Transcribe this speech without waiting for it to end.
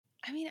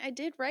I mean, I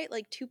did write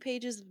like 2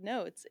 pages of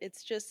notes.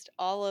 It's just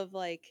all of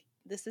like,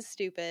 this is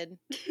stupid.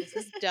 This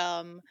is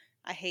dumb.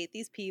 I hate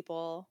these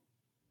people.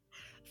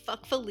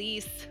 Fuck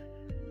Felice.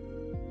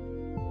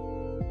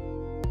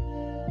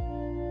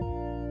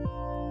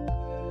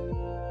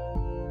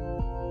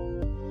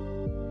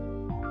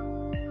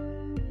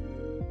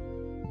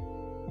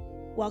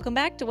 Welcome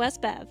back to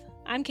West Bev.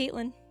 I'm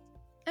Caitlin.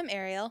 I'm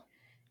Ariel.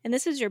 And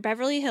this is your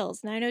Beverly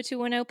Hills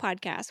 90210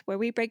 podcast, where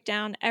we break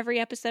down every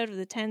episode of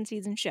the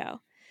 10-season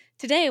show.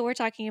 Today, we're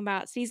talking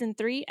about Season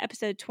 3,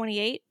 Episode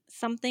 28,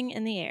 Something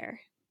in the Air.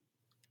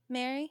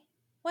 Mary,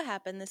 what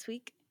happened this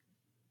week?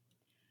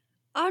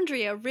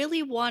 Andrea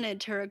really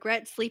wanted to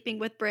regret sleeping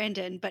with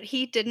Brandon, but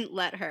he didn't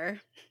let her.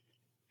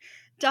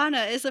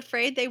 Donna is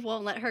afraid they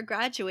won't let her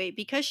graduate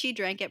because she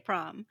drank at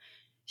prom.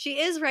 She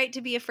is right to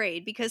be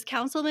afraid because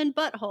Councilman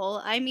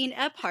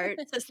Epphart,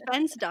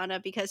 suspends Donna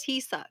because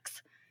he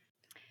sucks.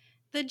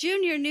 The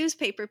junior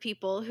newspaper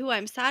people, who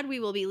I'm sad we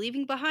will be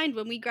leaving behind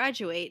when we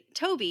graduate,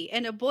 Toby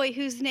and a boy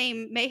whose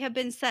name may have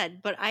been said,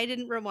 but I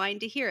didn't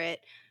rewind to hear it,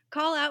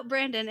 call out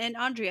Brandon and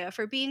Andrea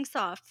for being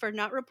soft for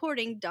not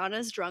reporting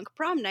Donna's drunk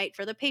prom night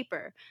for the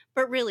paper.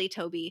 But really,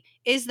 Toby,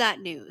 is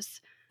that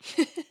news?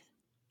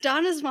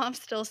 Donna's mom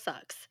still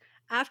sucks.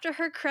 After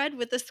her cred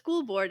with the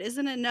school board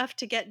isn't enough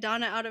to get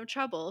Donna out of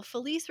trouble,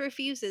 Felice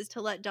refuses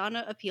to let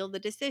Donna appeal the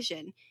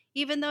decision,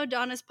 even though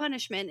Donna's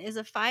punishment is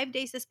a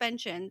 5-day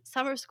suspension,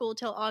 summer school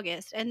till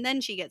August, and then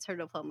she gets her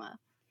diploma.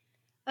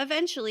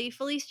 Eventually,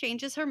 Felice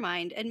changes her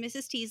mind, and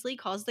Mrs. Teasley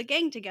calls the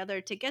gang together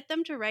to get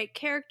them to write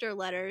character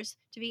letters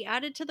to be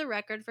added to the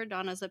record for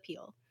Donna's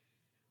appeal.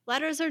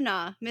 Letters or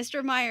not,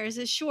 Mr. Myers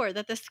is sure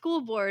that the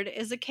school board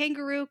is a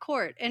kangaroo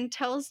court and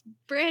tells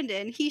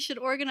Brandon he should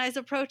organize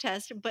a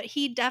protest, but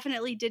he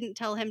definitely didn't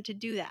tell him to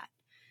do that.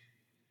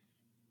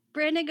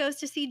 Brandon goes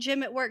to see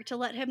Jim at work to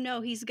let him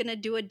know he's gonna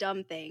do a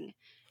dumb thing.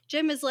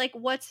 Jim is like,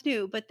 "What's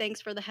new? But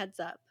thanks for the heads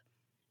up."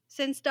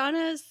 Since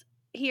Donna's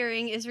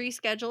hearing is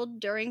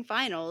rescheduled during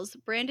finals,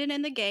 Brandon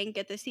and the gang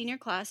get the senior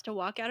class to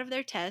walk out of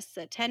their tests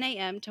at 10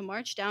 a.m. to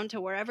march down to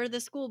wherever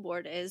the school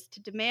board is to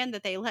demand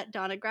that they let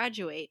Donna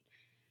graduate.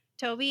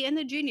 Toby and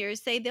the juniors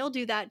say they'll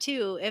do that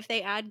too if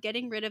they add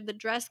getting rid of the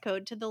dress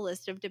code to the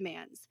list of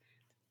demands.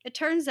 It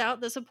turns out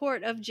the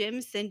support of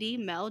Jim, Cindy,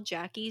 Mel,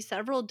 Jackie,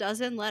 several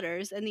dozen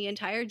letters, and the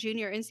entire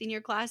junior and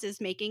senior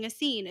classes making a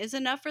scene is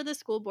enough for the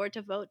school board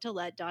to vote to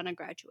let Donna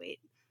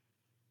graduate.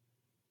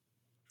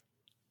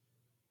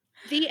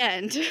 The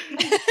end.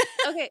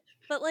 Okay,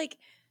 but like,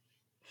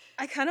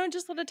 I kind of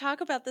just want to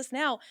talk about this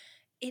now.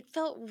 It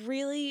felt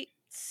really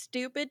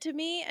stupid to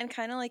me and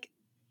kind of like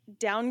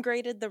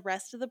downgraded the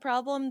rest of the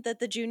problem that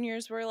the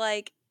juniors were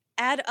like,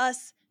 add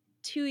us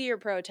to your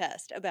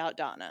protest about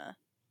Donna.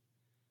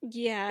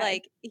 Yeah.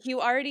 Like,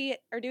 you already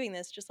are doing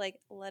this, just like,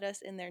 let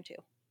us in there too.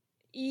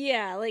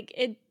 Yeah, like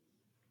it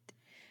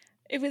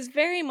was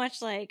very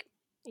much like,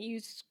 you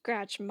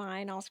scratch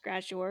mine, I'll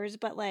scratch yours,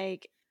 but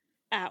like,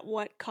 at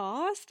what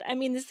cost? I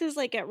mean, this is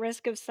like at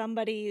risk of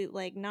somebody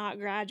like not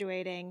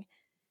graduating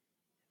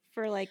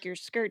for like your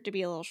skirt to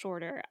be a little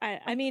shorter.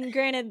 I mean,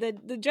 granted,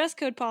 the dress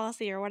code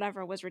policy or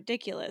whatever was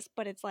ridiculous,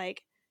 but it's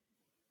like,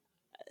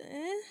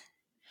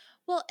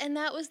 Well, and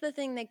that was the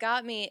thing that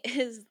got me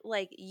is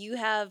like, you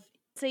have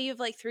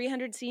like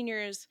 300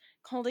 seniors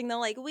holding the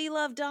like, we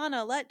love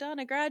Donna, let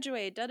Donna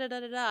graduate, da da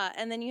da da da,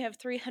 and then you have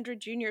 300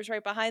 juniors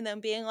right behind them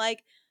being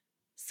like,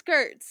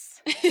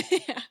 skirts.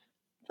 yeah.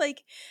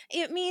 Like,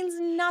 it means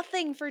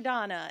nothing for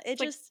Donna. It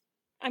Like, just,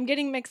 I'm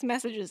getting mixed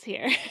messages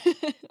here.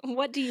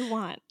 What do you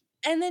want?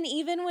 and then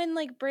even when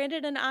like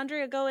Brandon and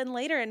Andrea go in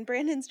later and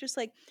Brandon's just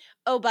like,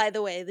 oh, by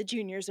the way, the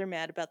juniors are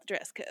mad about the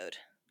dress code.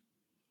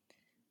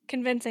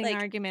 Convincing Like,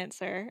 argument,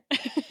 sir.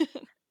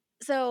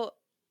 so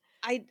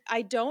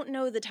I don't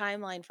know the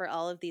timeline for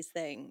all of these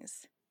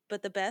things,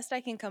 but the best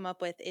I can come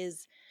up with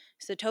is,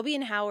 so Toby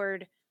and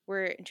Howard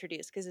were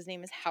introduced because his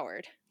name is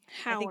Howard.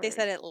 I think they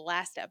said it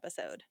last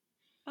episode.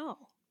 Oh.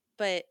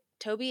 But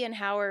Toby and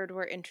Howard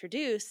were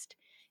introduced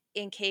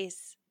in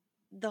case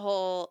the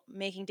whole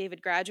making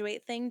David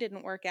graduate thing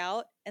didn't work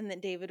out and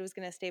that David was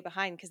going to stay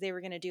behind because they were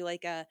going to do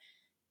like a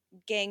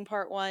gang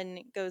part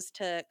 1 goes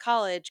to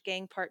college,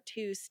 gang part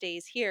 2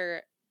 stays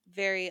here,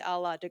 very a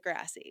la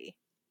Degrassi.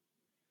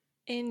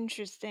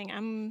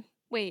 Interesting.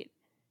 Wait,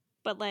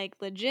 but like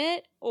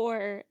legit,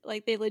 or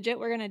like they legit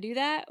were gonna do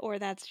that, or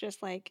that's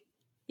just like,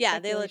 yeah,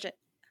 they legit.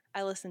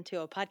 I listened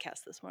to a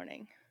podcast this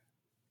morning.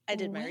 I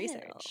did my Well.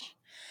 research,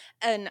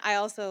 and I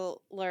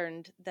also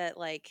learned that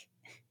like,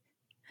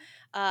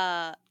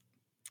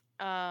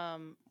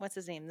 what's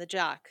his name? The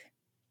jock,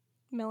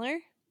 Miller?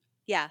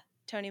 Yeah,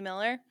 Tony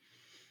Miller,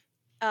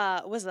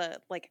 was a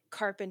like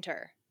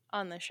carpenter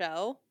on the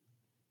show,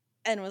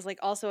 and was like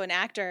also an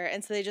actor,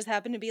 and so they just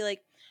happened to be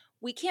like,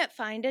 we can't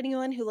find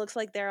anyone who looks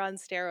like they're on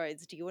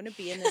steroids. Do you want to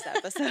be in this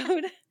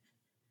episode?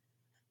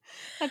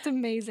 That's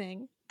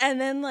amazing. And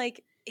then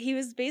like he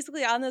was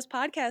basically on this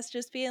podcast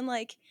just being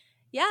like,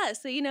 yeah,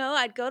 so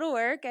I'd go to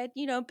work, I'd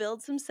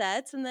build some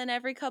sets, and then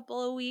every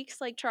couple of weeks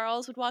like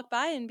Charles would walk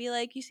by and be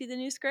like, you see the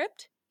new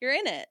script? You're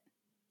in it.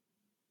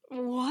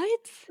 What?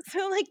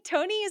 So, like,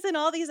 Tony is in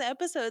all these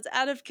episodes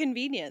out of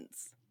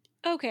convenience.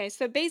 Okay,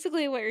 so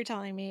basically what you're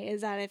telling me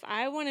is that if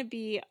I want to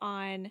be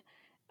on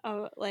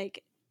a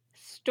like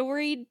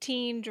storied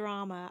teen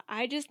drama,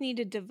 I just need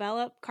to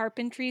develop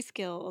carpentry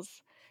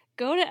skills,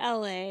 go to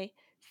LA,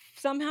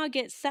 somehow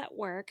get set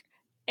work,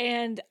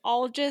 and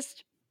I'll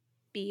just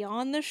be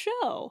on the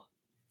show.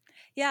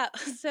 Yeah,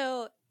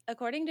 so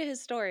according to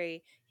his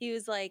story, he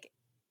was like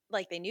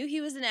they knew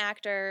he was an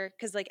actor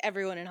because like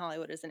everyone in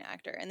Hollywood is an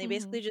actor, and they Mhm.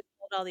 basically just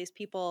told all these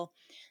people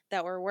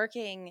that were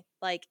working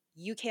like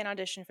you can't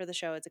audition for the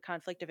show; it's a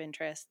conflict of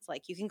interests.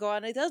 Like you can go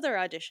on these other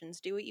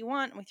auditions, do what you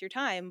want with your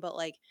time, but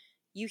like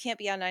you can't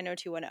be on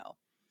 90210.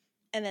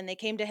 And then they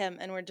came to him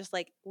and were just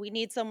like, "We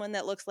need someone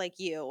that looks like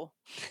you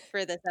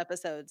for this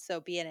episode, so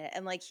be in it."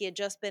 And like he had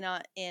just been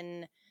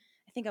in,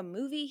 I think a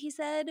movie he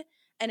said,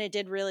 and it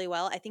did really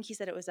well. I think he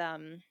said it was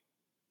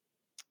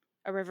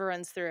A River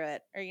Runs Through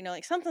It, or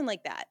like something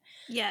like that.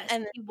 Yes,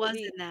 And the he was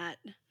movie, in that.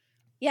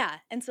 yeah,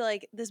 and so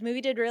like this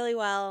movie did really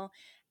well,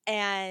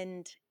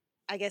 and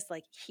I guess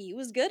like he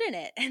was good in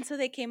it. And so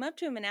they came up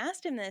to him and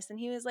asked him this, and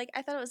he was like,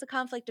 "I thought it was a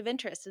conflict of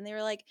interest." And they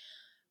were like,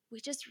 "We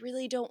just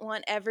really don't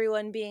want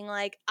everyone being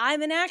like,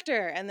 I'm an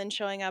actor," and then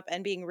showing up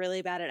and being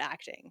really bad at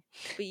acting.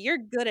 But you're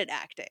good at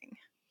acting,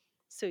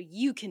 so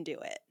you can do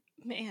it.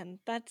 Man,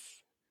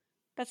 that's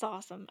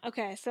awesome.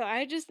 Okay, so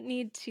I just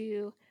need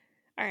to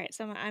all right,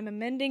 so I'm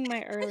amending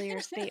my earlier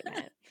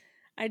statement.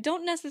 I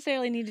don't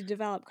necessarily need to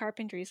develop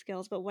carpentry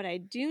skills, but what I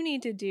do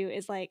need to do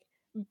is like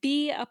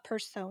be a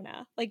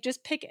persona. Like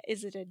just pick,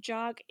 is it a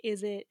jock?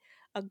 Is it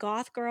a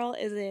goth girl?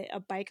 Is it a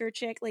biker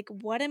chick? Like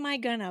what am I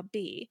gonna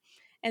be?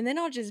 And then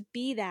I'll just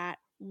be that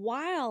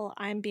while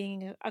I'm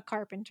being a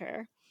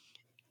carpenter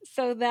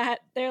so that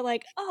they're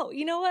like, "Oh,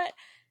 you know what?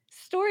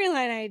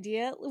 Storyline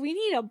idea. We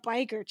need a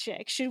biker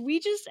chick. Should we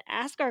just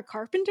ask our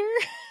carpenter?"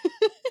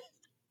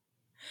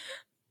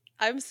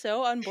 I'm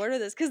so on board with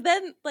this because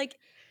then, like,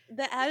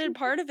 the added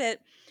part of it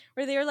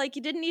where they were like,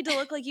 you didn't need to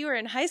look like you were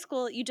in high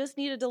school, you just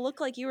needed to look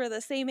like you were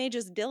the same age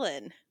as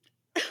Dylan.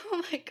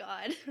 Oh my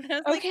god. And I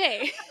was like,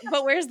 Okay.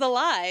 but where's the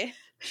lie?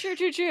 True,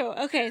 true, true.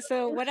 Okay,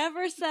 so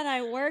whatever set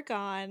I work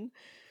on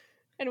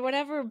and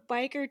whatever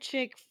biker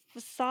chick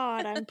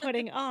facade I'm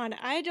putting on,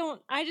 I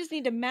just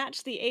need to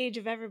match the age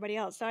of everybody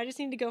else. So I just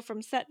need to go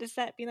from set to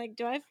set, being like,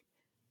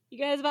 you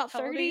guys about How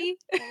old are you?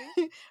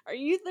 30? Are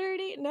you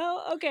 30?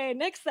 No? Okay,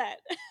 next set.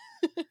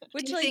 Do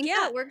Which, you like, think yeah.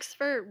 that works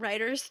for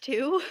writers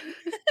too?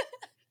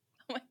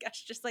 Oh my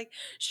gosh, just like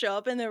show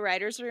up in the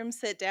writer's room,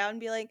 sit down,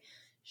 be like,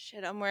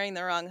 shit, I'm wearing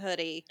the wrong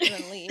hoodie, and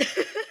then leave.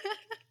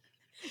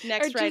 Or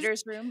Next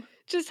writer's room.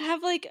 just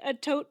have like a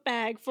tote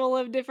bag full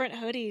of different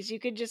hoodies you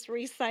could just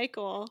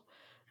recycle.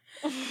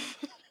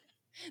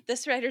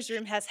 This writer's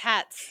room has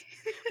hats.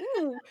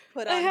 Ooh,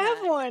 Put I on have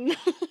hat. one.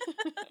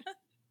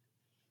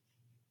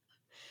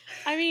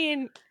 I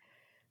mean,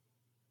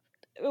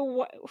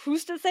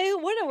 who's to say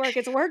it wouldn't work?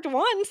 It's worked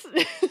once.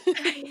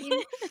 I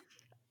mean,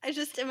 I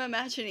just am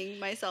imagining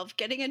myself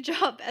getting a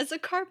job as a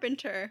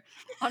carpenter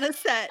on a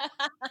set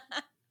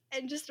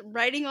and just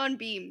writing on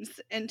beams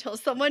until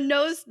someone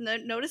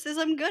notices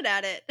I'm good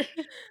at it.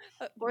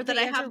 Or But that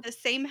you I have have to the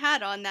same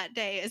hat on that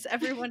day as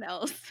everyone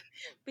else.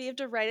 but you have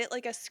to write it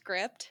like a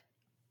script.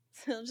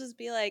 So it'll just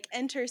be like,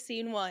 enter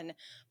scene 1.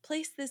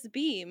 Place this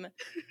beam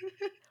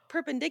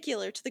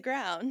perpendicular to the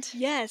ground.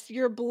 Yes,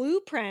 your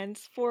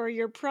blueprints for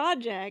your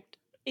project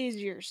is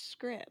your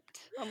script.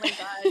 Oh my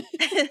god.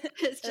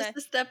 It's And, just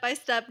a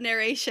step-by-step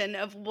narration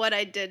of what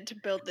I did to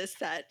build this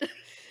set. and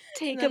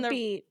Take a then the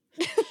beat.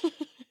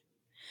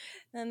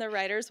 then the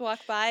writers walk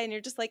by and you're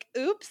just like,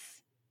 oops,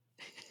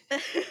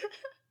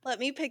 let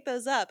me pick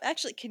those up.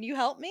 Actually, can you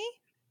help me?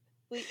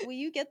 Will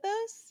you get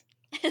those?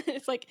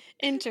 It's like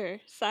enter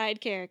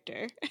side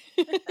character.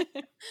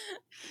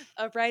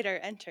 A writer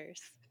enters.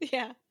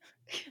 Yeah.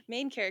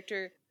 Main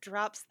character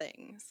drops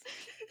things.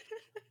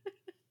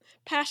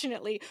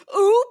 Passionately.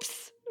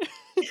 Oops.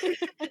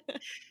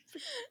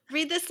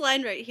 Read this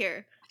line right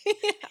here.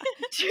 Yeah.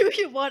 Do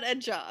you want a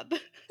job? I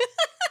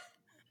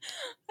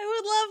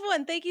would love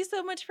one. Thank you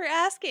so much for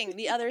asking.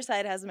 The other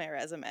side has my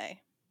resume.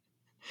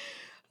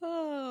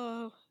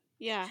 Oh,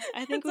 yeah.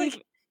 I think It's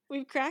like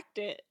we've cracked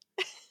it.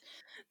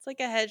 it's like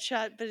a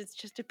headshot, but it's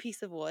just a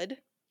piece of wood.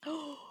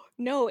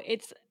 No,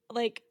 it's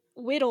like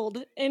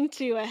whittled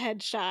into a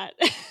headshot.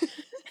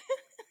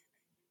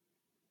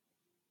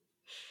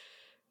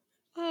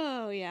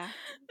 Oh, yeah.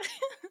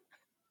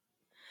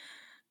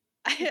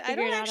 You I figured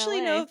don't out actually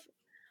LA. know if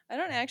I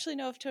don't actually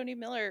know if Tony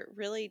Miller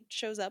really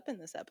shows up in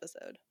this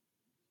episode.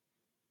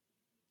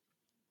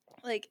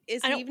 Like,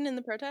 is I he don't even in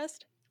the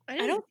protest? I I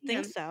didn't don't see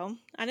think him. so.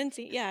 I didn't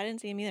see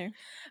him either.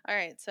 All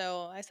right,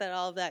 so I said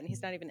all of that, and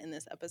he's not even in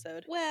this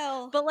episode.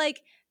 Well, But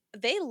like,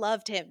 they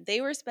loved him.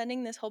 They were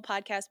spending this whole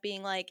podcast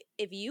being like,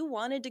 if you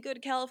wanted to go to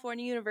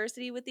California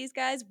University with these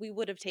guys, we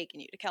would have taken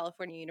you to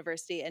California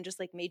University and just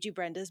like made you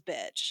Brenda's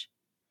bitch.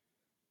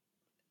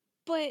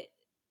 but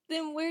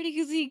then where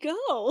does he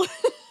go?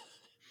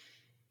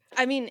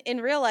 I mean,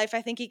 in real life,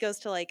 I think he goes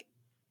to like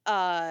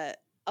a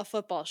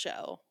football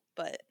show,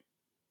 but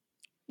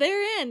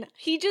They're in.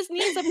 He just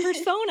needs a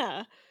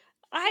persona.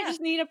 I Yeah.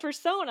 just need a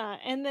persona,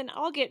 and then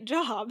I'll get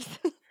jobs.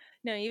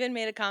 No, he even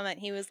made a comment.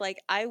 He was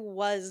like, I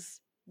was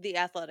the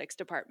athletics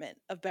department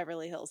of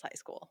Beverly Hills High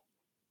School,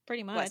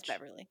 Pretty West much.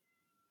 Beverly.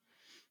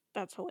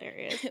 That's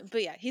hilarious.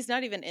 But yeah, he's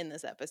not even in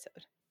this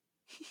episode.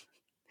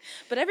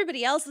 But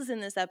everybody else is in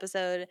this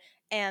episode,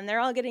 and they're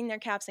all getting their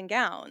caps and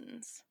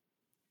gowns.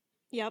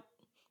 Yep.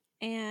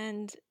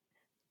 And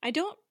I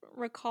don't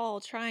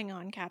recall trying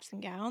on caps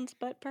and gowns,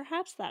 but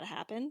perhaps that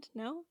happened.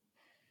 No?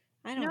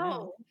 I don't know.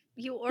 No,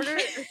 you order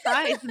a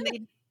size and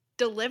they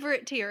deliver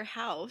it to your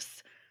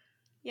house.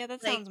 Yeah,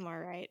 that Like, sounds more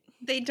right.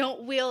 they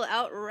don't wheel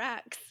out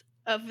racks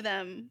of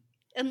them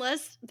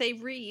unless they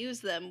reuse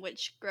them,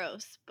 which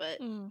gross, but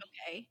Mm.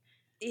 okay.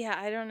 Yeah,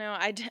 I don't know.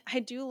 I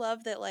do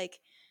love that, like,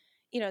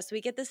 so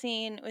we get the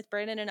scene with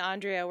Brandon and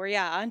Andrea where,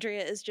 yeah,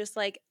 Andrea is just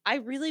like, I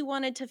really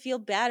wanted to feel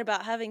bad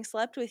about having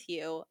slept with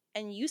you,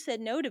 and you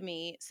said no to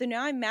me, so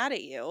now I'm mad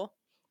at you.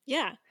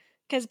 Yeah.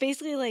 Because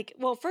basically, like,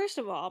 well, first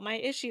of all, my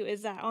issue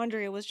is that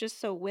Andrea was just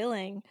so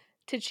willing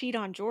to cheat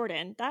on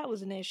Jordan. That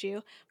was an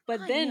issue.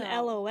 But I then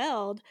know.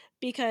 LOL'd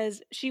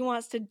because she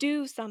wants to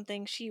do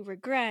something she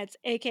regrets,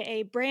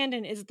 aka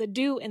Brandon is the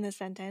do in the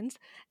sentence.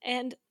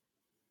 And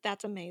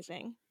that's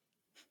amazing.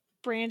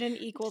 Brandon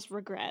equals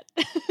regret.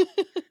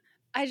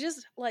 I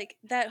just, like,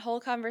 that whole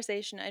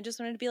conversation, I just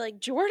wanted to be like,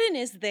 Jordan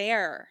is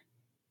there.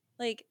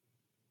 Like,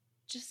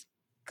 just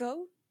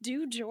go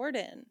do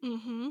Jordan.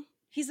 Mm-hmm.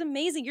 He's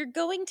amazing. You're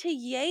going to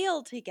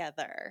Yale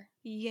together.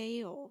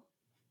 Yale.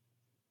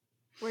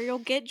 Where you'll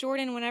get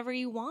Jordan whenever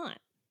you want.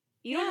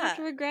 You don't have Yeah.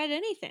 to regret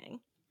anything.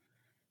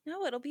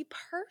 No, it'll be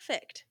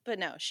perfect. But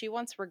no, she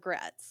wants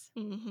regrets.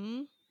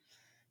 Mm-hmm.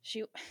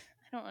 I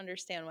don't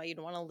understand why you'd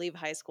want to leave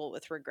high school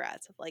with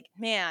regrets of like,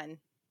 man,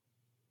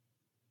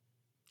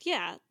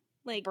 Yeah.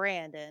 Like,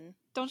 Brandon.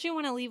 don't you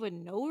want to leave with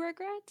no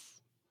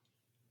regrets?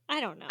 I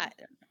don't know.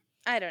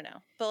 I don't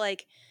know. But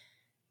like,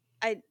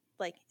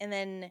 and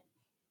then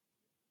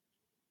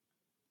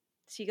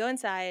so you go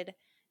inside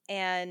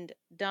and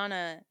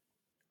Donna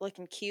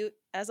looking cute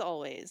as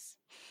always.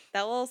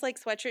 That little like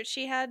sweatshirt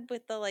she had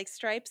with the like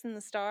stripes and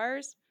the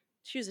stars,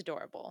 she was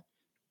adorable.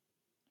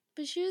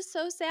 But she was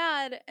so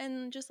sad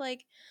and just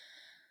like,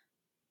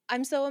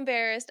 I'm so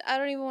embarrassed. I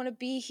don't even want to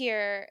be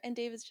here. And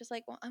David's just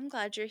like, well, I'm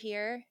glad you're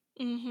here.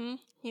 Mm-hmm. And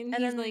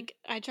And he's then, like,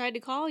 I tried to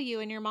call you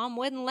and your mom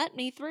wouldn't let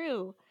me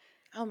through.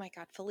 oh my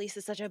God, Felice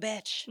is such a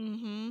bitch.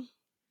 Mm-hmm.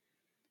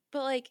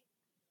 But like,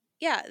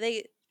 yeah,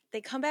 they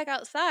come back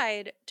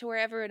outside to where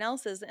everyone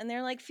else is and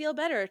they're like, feel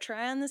better,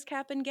 try on this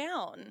cap and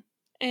gown.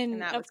 And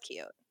And that was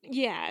cute.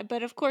 yeah,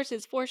 but of course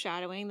it's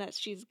foreshadowing that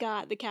she's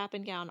got the cap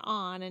and gown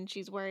on and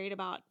she's worried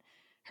about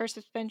her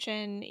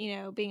suspension,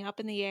 being up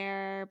in the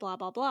air, blah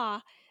blah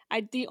blah.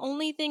 The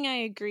only thing I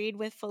agreed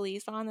with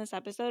Felice on this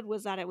episode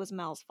was that it was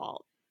Mel's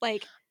fault.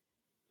 Like,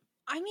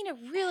 I mean, it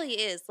really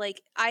is.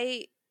 Like,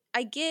 I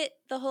get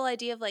the whole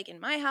idea of like in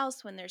my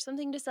house when there's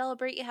something to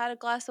celebrate, you had a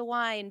glass of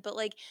wine, but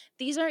like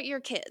these aren't your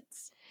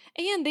kids.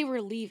 and they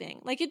were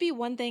leaving. Like, it'd be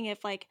one thing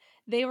if like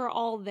they were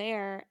all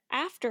there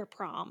after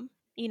prom,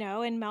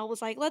 and Mel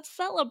was like, "Let's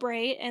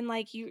celebrate," and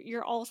like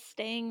you're all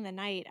staying the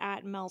night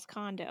at Mel's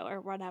condo or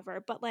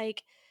whatever. But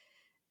like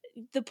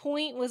the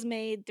point was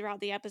made throughout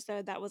the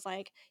episode that was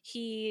like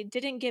he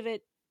didn't give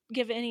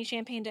any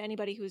champagne to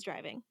anybody who was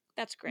driving.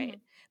 That's great.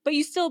 Mhm. But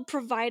you still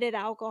provided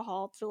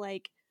alcohol to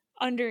like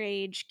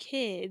underage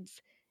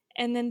kids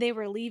and then they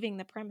were leaving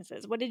the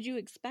premises. What did you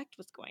expect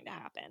was going to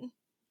happen?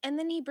 And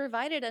then he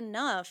provided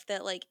enough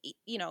that, like,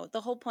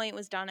 the whole point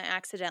was Donna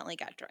accidentally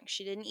got drunk.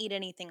 She didn't eat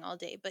anything all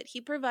day, but he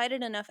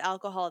provided enough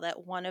alcohol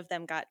that one of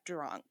them got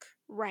drunk.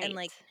 And, Right.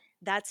 like,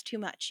 that's too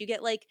much. You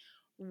get, like,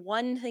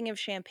 one thing of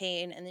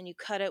champagne and then you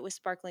cut it with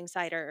sparkling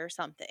cider or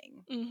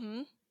something.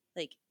 Mhm.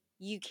 Like,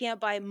 you can't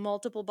buy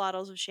multiple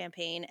bottles of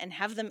champagne and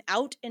have them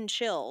out and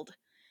chilled.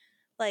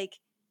 Like,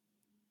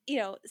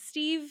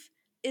 Steve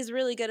is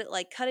really good at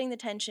like cutting the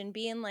tension,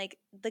 being like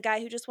the guy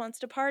who just wants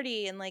to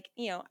party. And like,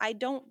 I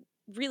don't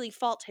really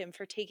fault him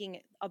for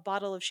taking a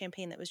bottle of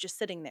champagne that was just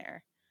sitting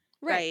there.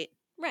 Right. Right.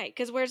 Right,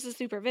 cuz where's the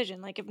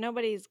supervision? Like if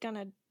nobody's going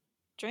to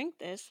drink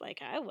this,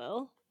 like I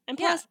will. And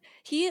Yeah. plus,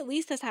 he at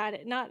least has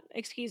had, not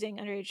excusing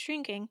underage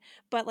drinking,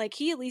 but like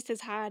he at least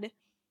has had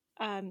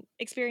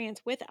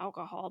experience with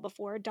alcohol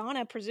before.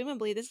 Donna,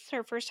 presumably, this is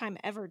her first time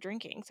ever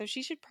drinking, so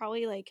she should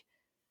probably like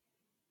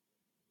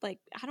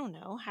I don't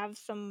know, have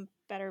some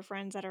better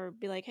friends that are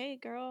be like, "Hey,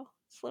 girl,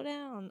 slow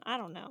down." I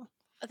don't know.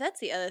 That's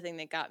the other thing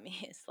that got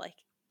me is like,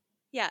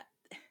 yeah,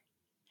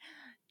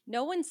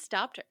 no one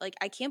stopped her. Like,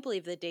 I can't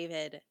believe that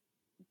David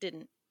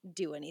didn't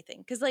do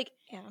anything. Cause like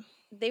Yeah.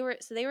 they were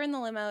in the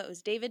limo. It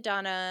was David,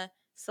 Donna,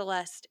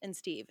 Celeste, and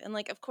Steve. And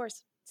like, of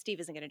course, Steve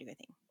isn't going to do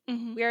anything.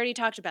 Mm-hmm. We already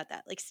talked about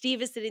that. Like,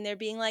 Steve is sitting there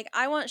being like,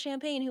 I want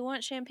champagne. Who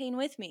wants champagne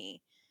with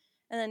me?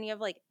 And then you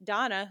have like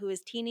Donna, who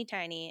is teeny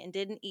tiny and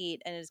didn't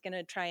eat and is going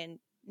to try and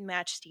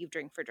match Steve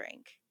drink for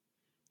drink.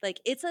 Like,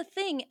 it's a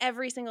thing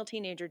every single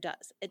teenager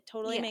does. It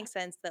totally Yeah. makes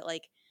sense that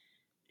like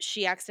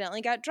she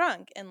accidentally got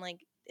drunk and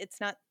like it's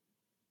not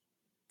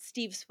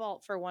Steve's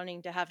fault for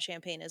wanting to have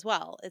champagne as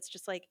well. It's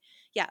just like,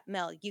 yeah,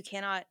 Mel, you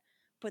cannot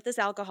put this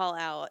alcohol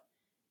out,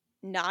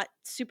 not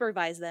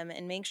supervise them,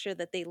 and make sure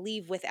that they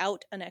leave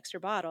without an extra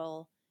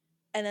bottle,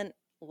 and then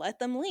let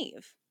them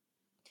leave.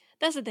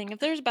 That's the thing. If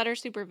there's better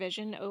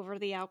supervision over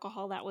the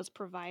alcohol that was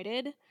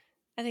provided,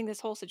 I think this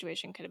whole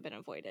situation could have been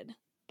avoided.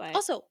 But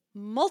Also,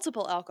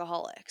 multiple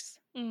alcoholics.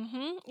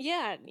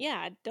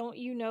 yeah. Don't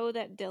you know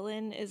that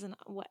Dylan isn't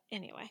what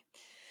anyway?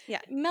 Yeah.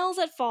 Mel's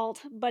at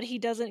fault, but he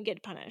doesn't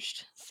get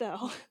punished.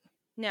 So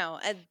No,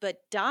 but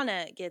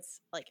Donna gets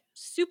like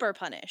super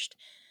punished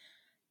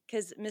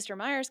because Mr.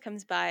 Myers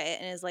comes by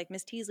and is like,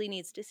 Miss Teasley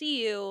needs to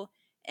see you.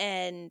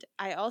 And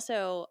I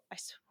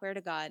swear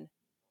to God,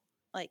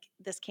 like,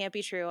 this can't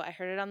be true. I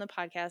heard it on the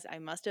podcast. I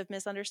must have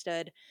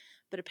misunderstood.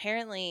 But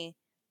apparently,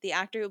 the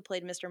actor who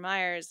played Mr.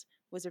 Myers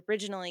was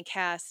originally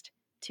cast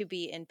to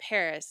be in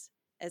Paris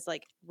as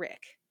like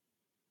Rick.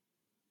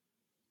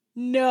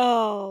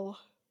 no.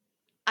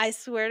 I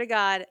swear to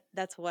God,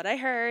 that's what I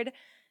heard.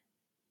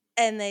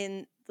 And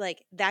then,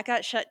 like, that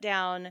got shut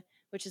down,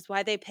 which is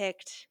why they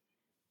picked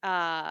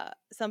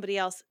somebody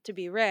else to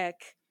be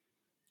Rick.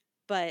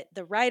 But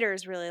the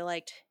writers really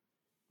liked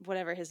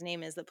whatever his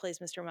name is that plays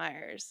Mr.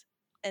 Myers.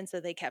 And so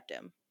they kept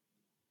him.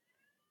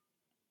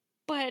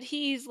 But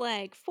he's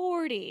like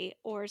 40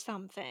 or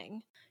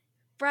something.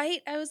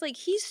 Right? I was like,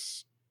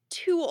 he's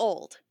too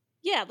old.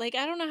 Yeah, like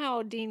I don't know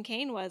how Dean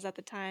Cain was at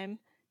the time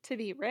to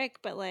be Rick,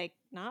 but like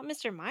not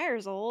Mr.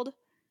 Myers old.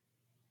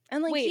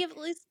 And like, he Wait, at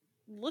least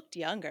looked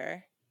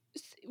younger.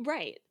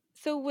 right.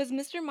 So was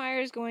Mr.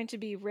 Myers going to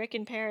be Rick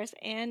in Paris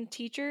and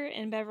teacher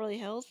in Beverly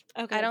Hills?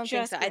 Okay, I don't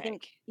think so. just I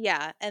think, Rick.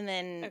 yeah. And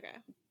then Okay.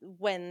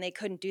 when they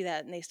couldn't do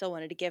that and they still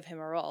wanted to give him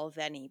a role,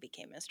 then he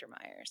became Mr.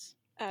 Myers.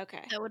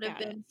 Okay. That would have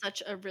Got it. been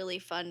such a really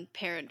fun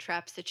Parent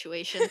Trap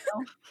situation,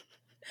 though.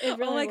 It Oh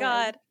really my would.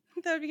 God.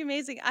 That would be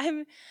amazing.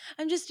 I'm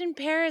just in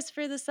Paris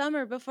for the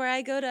summer before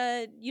I go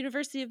to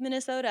University of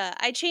Minnesota.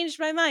 I changed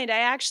my mind. I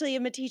actually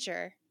am a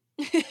teacher.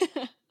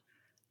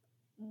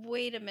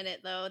 Wait a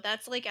minute, though.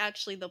 That's like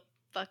actually the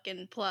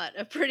fucking plot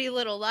of Pretty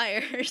Little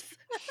Liars.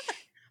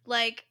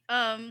 like,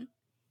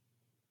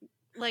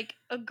 like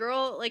a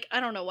girl, like I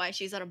don't know why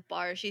she's at a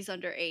bar, she's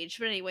underage,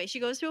 but anyway, she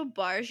goes to a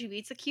bar, she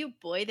meets a cute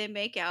boy, they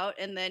make out,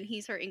 and then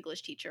he's her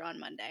English teacher on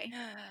Monday.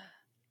 Yeah,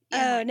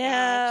 Oh my gosh.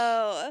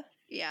 no.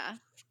 yeah.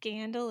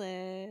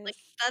 Scandalous. Like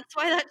that's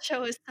why that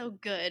show is so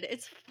good.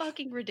 It's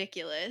fucking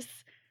ridiculous.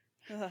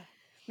 Ugh.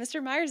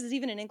 Mr. Myers is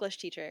even an English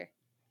teacher.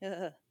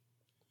 Ugh.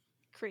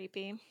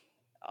 Creepy.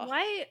 Oh.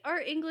 Why are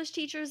English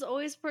teachers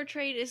always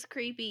portrayed as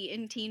creepy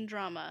in teen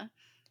drama?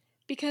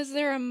 Because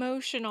they're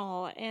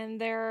emotional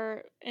and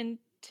they're in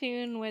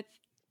tune with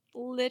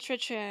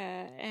literature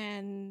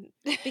and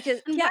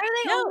Because, And why yeah, are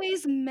they no,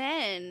 always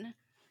men?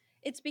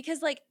 it's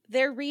because, like,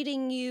 they're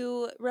reading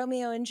you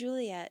Romeo and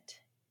Juliet.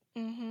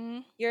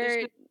 they're You're,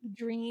 supposed to be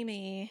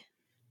dreamy.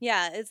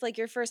 yeah, it's like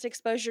your first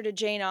exposure to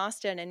Jane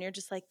Austen, and you're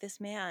just like, this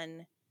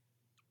man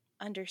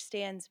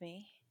understands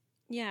me.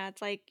 Yeah,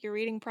 it's like you're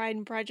reading Pride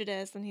and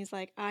Prejudice and he's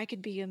like, I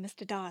could be a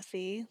Mr.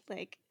 Darcy.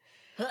 Like,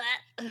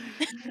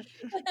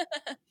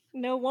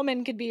 no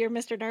woman could be your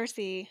Mr.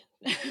 Darcy.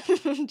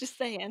 Just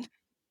saying.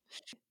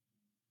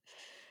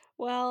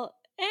 Well,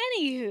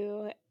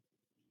 anywho,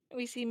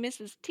 we see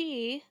Mrs.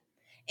 T.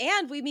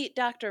 And we meet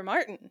Dr.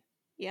 Martin,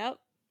 Yep.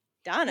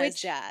 Donna's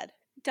Which dad.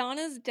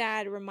 Donna's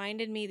dad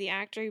reminded me, the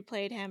actor who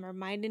played him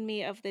reminded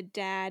me of the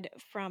dad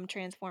from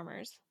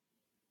Transformers.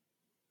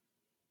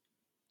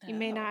 You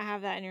may Oh. not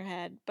have that in your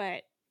head,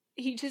 but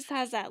he just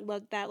has that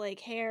look, that like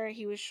hair.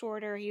 He was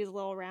shorter, he was a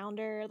little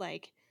rounder.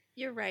 Like,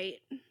 You're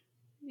right.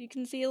 you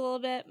can see a little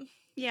bit.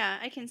 Yeah,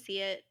 I can see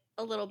it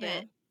a little Yeah.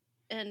 bit.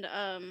 And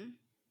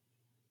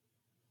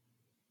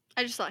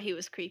I just thought he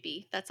was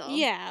creepy. That's all.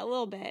 Yeah, a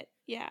little bit.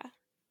 Yeah.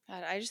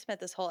 God, I just spent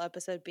this whole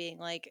episode being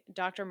like,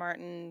 Dr.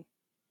 Martin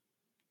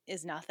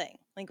is nothing.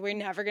 Like, we're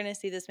never going to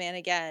see this man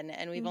again.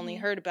 And we've only Mhm.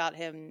 heard about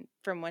him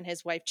from when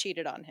his wife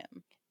cheated on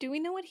him. Do we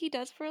know what he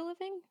does for a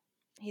living?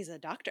 He's a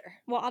doctor.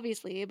 Well,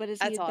 obviously, but is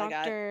he That's a all I got.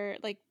 doctor?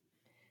 Like,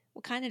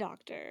 what kind of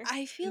doctor?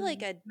 I feel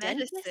like a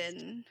dentist.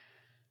 Medicine.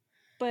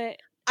 But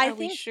I are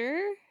we think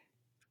sure?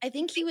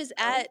 he was so.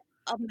 at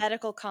a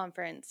medical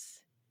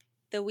conference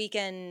the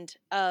weekend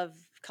of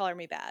Color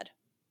Me Bad.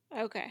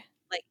 Okay.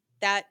 Like,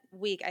 that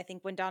week, I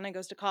think when Donna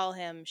goes to call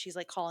him, she's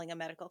like calling a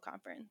medical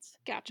conference.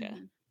 Gotcha.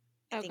 Mhm.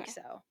 I Okay. think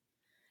so.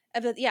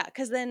 But yeah,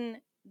 because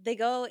then they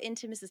go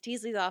into Mrs.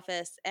 Teasley's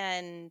office,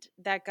 and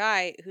that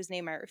guy whose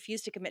name I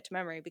refuse to commit to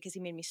memory because he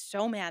made me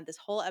so mad this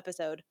whole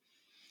episode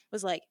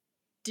was like,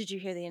 "Did you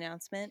hear the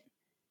announcement?"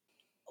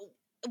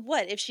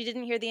 What if she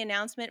didn't hear the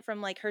announcement from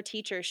like her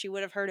teacher? She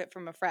would have heard it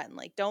from a friend.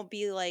 Like, don't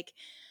be like,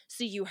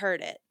 "So you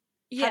heard it?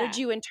 How did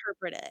Yeah. you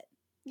interpret it?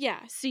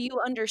 Yeah. So you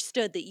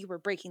understood that you were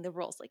breaking the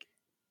rules?" Like,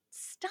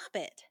 stop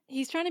it.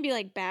 He's trying to be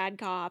like bad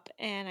cop,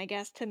 and I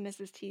guess to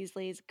Mrs.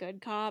 Teasley's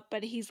good cop,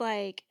 but he's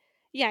like,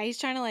 yeah, he's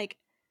trying to like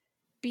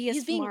be a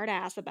He's being smart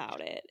ass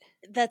about it.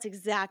 That's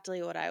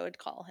exactly what I would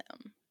call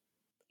him.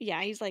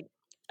 Yeah, he's like,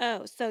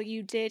 oh, so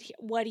you did.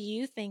 What do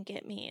you think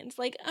it means?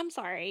 Like, I'm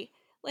sorry.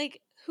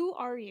 Like, who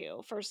are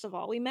you, first of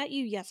all? We met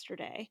you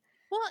yesterday.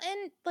 Well,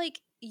 and like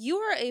you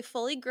are a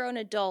fully grown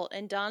adult,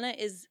 and Donna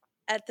is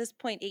at this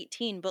point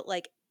 18, but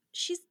like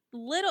she's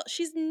little,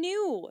 she's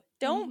new.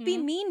 Don't be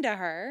Mm-hmm. mean to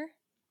her.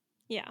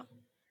 Yeah.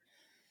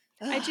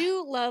 I Ugh.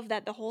 do love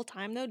that the whole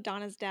time, though,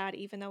 Donna's dad,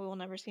 even though we will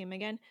never see him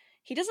again,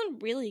 he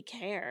doesn't really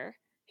care.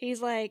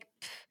 He's like,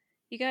 "Pff,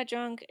 you got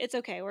drunk. It's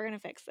okay. We're going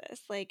to fix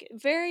this. Like,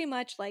 very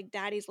much like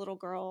daddy's little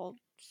girl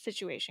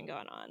situation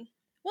going on.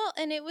 Well,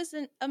 and it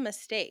wasn't a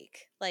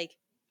mistake. Like,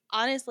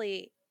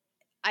 honestly,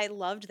 I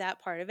loved that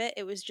part of it.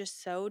 It was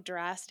just so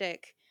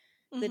drastic,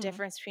 the Mm-hmm.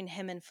 difference between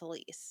him and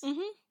Felice,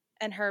 Mm-hmm.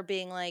 and her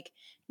being like,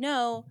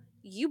 no,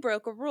 you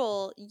broke a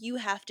rule. You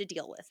have to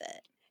deal with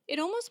it. It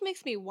almost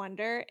makes me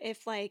wonder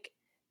if, like,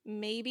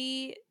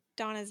 maybe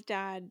Donna's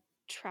dad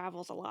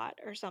travels a lot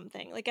or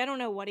something. Like, I don't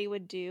know what he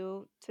would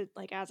do to,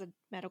 like, as a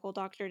medical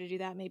doctor to do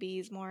that. Maybe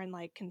he's more in,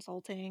 like,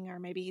 consulting, or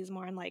maybe he's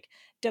more in, like,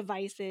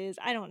 devices.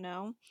 I don't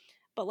know.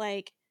 But,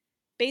 like,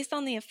 based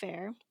on the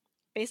affair,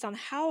 based on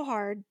how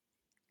hard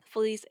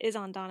Felice is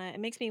on Donna, it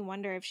makes me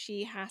wonder if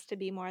she has to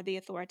be more the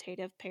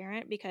authoritative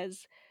parent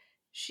because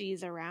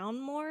she's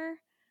around more,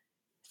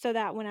 so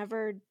that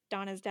whenever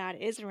Donna's dad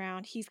is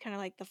around, he's kind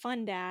of like the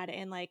fun dad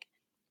and like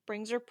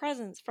brings her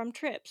presents from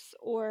trips,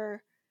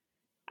 or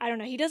I don't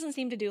know. He doesn't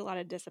seem to do a lot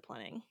of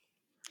disciplining.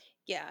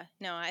 Yeah,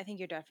 no, I think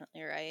you're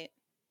definitely right.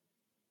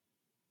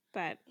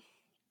 But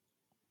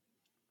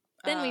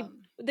then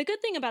Um, the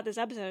good thing about this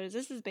episode is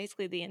this is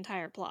basically the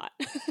entire plot.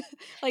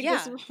 Like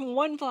this yeah,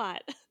 one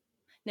plot.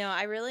 no,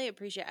 I really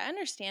appreciate. I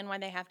understand why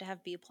they have to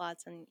have B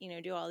plots and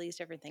do all these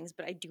different things,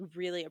 but I do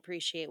really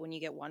appreciate when you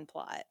get one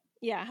plot.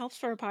 Yeah, helps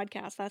for a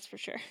podcast, that's for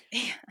sure.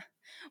 Yeah.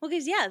 Well,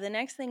 because the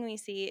next thing we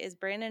see is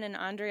Brandon and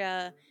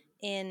Andrea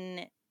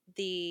in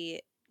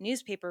the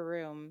newspaper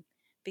room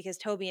because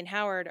Toby and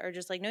Howard are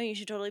just like, no, you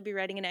should totally be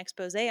writing an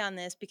expose on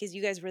this because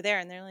you guys were there,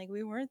 and they're like,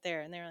 we weren't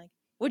there, and they're like,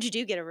 what'd you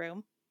do? Get a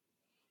room?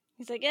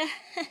 He's like, yeah.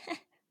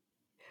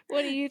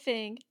 What do you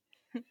think?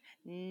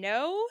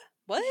 No,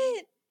 what?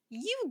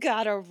 You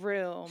got a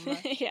room?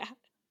 Yeah.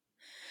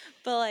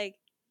 But like,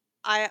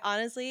 I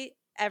honestly,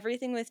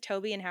 everything with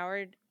Toby and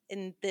Howard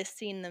in this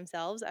scene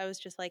themselves, I was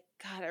just like,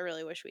 God, I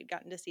really wish we'd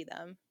gotten to see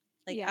them.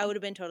 Like, I Yeah. would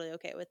have been totally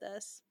okay with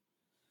this.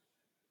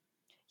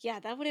 Yeah,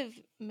 that would have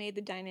made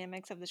the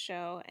dynamics of the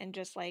show and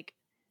just like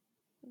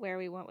where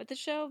we went with the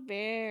show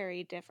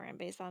very different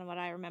based on what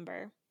I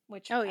remember,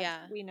 which, Oh, as yeah.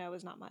 we know,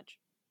 is not much.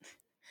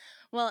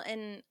 Well,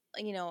 and,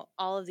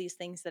 all of these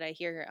things that I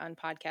hear on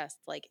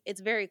podcasts, like,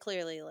 it's very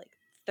clearly like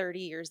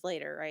 30 years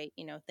later, right?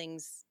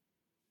 Things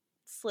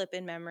slip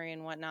in memory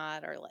and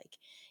whatnot, or like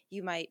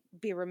you might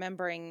be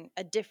remembering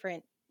a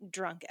different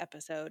drunk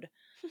episode.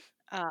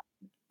 Uh,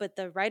 but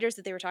the writers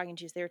that they were talking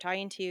to, so they were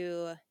talking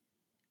to,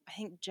 I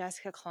think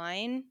Jessica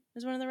Klein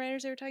was one of the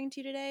writers they were talking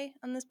to today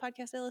on this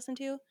podcast I listened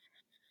to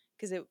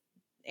because it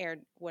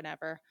aired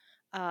whenever.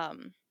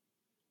 Um,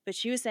 but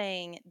she was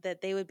saying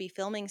that they would be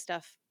filming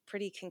stuff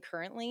pretty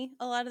concurrently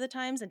a lot of the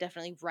times and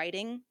definitely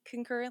writing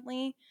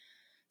concurrently.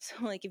 So,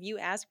 like, if you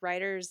ask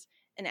writers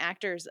and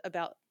actors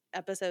about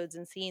episodes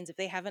and scenes, if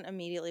they haven't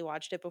immediately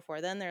watched it before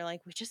then, they're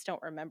like, we just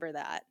don't remember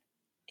that.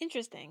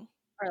 Interesting.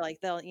 Or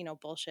like they'll,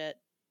 bullshit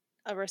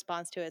a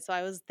response to it. So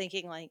I was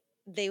thinking like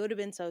they would have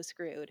been so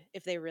screwed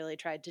if they really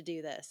tried to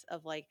do this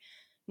of like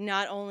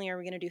not only are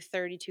we going to do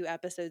 32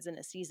 episodes in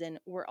a season,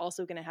 we're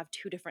also going to have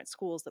two different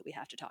schools that we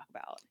have to talk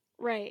about.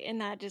 Right.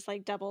 And that just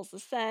like doubles the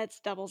sets,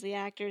 doubles the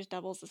actors,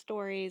 doubles the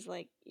stories.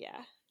 Like,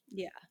 yeah,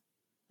 Yeah.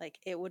 Like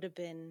it would have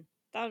been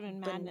that would have been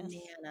madness.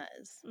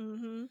 bananas.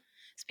 Mm-hmm.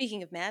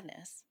 Speaking of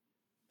madness,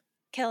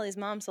 Kelly's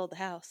mom sold the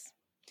house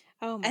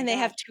Oh my and they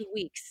have gosh. 2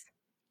 weeks.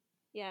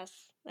 Yes.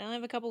 They only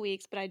have a couple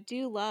weeks, but I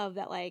do love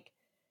that, like,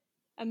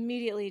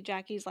 immediately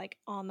Jackie's like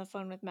on the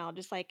phone with Mel,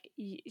 just like,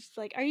 she's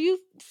like, are you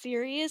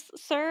serious,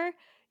 sir?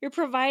 You're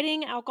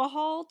providing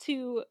alcohol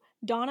to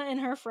Donna and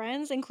her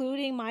friends,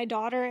 including my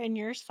daughter and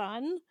your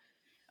son?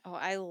 Oh,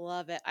 I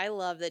love it. I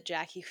love that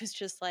Jackie was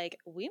just like,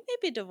 we may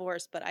be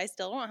divorced, but I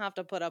still don't have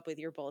to put up with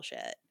your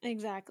bullshit.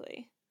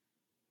 Exactly.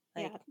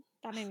 Like, Yeah,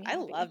 that made me I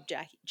happy. love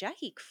Jackie.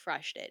 Jackie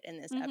crushed it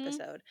in this Mm-hmm.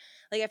 episode.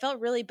 Like, I felt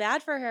really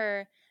bad for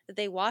her that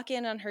they walk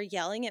in on her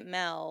yelling at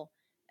Mel,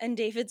 and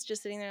David's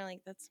just sitting there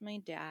like, that's my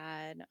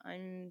dad.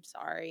 I'm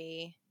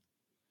sorry.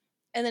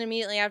 And then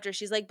immediately after,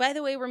 she's like, by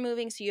the way, we're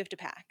moving, so you have to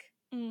pack.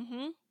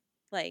 Mm-hmm.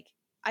 Like,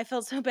 I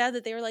felt so bad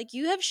that they were like,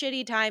 you have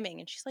shitty timing.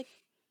 And she's like,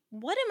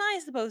 what am I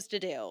supposed to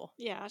do?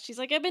 Yeah, she's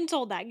like, I've been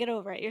told that. Get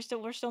over it.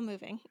 We're still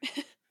moving.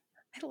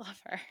 I love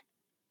her.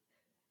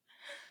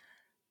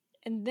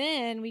 And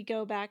then we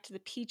go back to the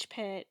Peach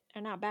Pit,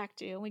 or not back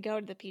to, we go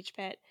to the Peach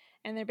Pit,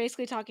 and they're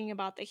basically talking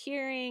about the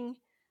hearing,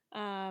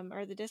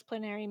 or the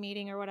disciplinary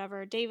meeting or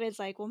whatever. David's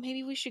like, well,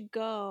 maybe we should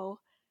go.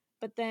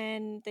 But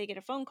then they get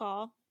a phone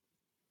call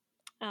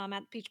at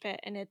the Peach Pit,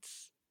 and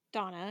it's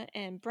Donna,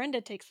 and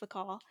Brenda takes the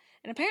call.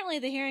 And apparently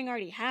the hearing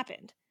already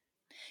happened.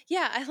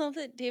 Yeah, I love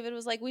that David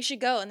was like, "We should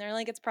go," and they're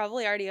like, "It's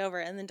probably already over."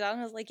 And then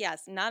Donna was like,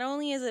 "Yes, not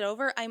only is it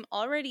over, I'm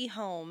already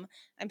home.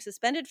 I'm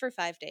suspended for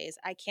 5 days.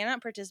 I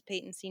cannot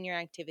participate in senior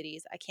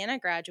activities. I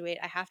cannot graduate.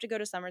 I have to go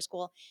to summer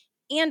school,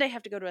 and I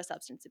have to go to a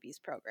substance abuse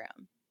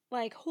program."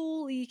 Like,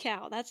 holy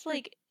cow, that's, For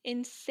like,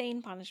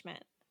 insane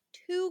punishment.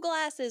 2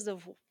 glasses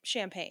of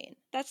champagne.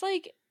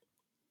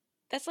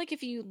 That's like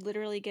if you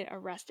literally get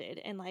arrested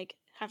and, like,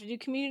 have to do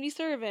community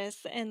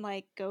service and,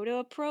 like, go to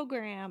a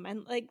program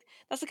and, like,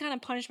 that's the kind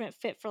of punishment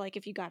fit for, like,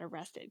 if you got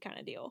arrested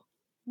kinda deal.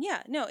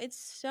 Yeah, no, it's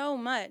so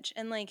much.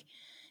 And like,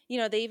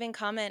 they even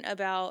comment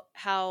about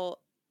how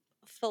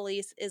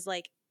Felice is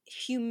like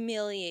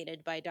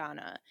humiliated by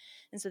Donna.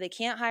 And so they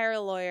can't hire a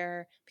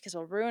lawyer because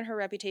it'll ruin her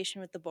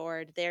reputation with the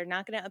board. They're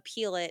not going to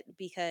appeal it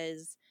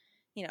because,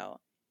 you know,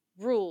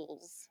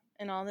 rules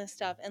and all this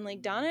stuff. And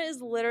like Donna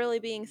is literally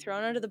being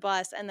thrown under the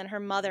bus and then her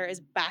mother is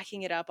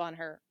backing it up on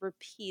her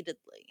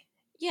repeatedly.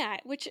 Yeah,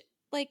 which,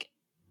 like,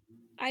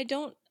 I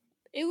don't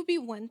it would be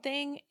one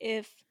thing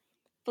if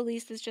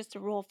Felice is just a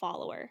rule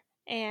follower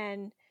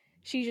and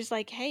she's just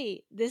like,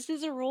 "Hey, this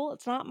is a rule.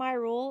 It's not my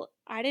rule.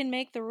 I didn't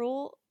make the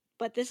rule,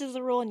 but this is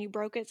the rule and you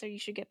broke it, so you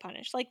should get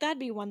punished." Like that'd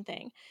be one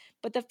thing.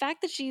 But the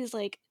fact that she's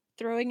like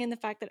throwing in the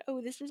fact that,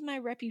 "Oh, this is my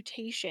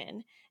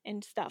reputation"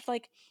 and stuff.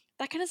 Like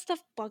that kind of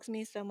stuff bugs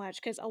me so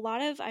much cuz a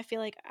lot of I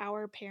feel like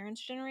our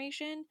parents'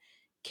 generation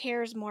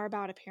cares more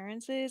about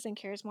appearances and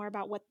cares more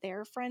about what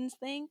their friends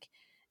think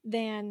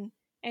than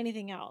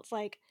anything else.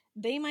 Like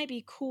they might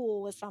be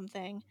cool with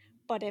something,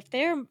 but if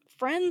their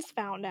friends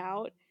found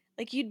out,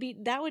 like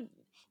that would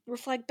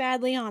reflect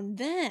badly on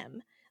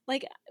them.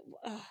 Like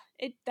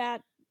it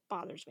that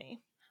bothers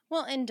me.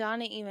 Well, and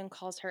Donna even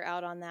calls her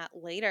out on that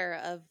later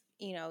of,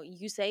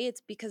 you say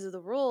it's because of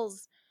the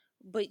rules,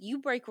 but you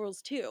break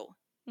rules too.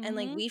 And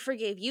like Mhm. we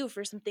forgave you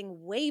for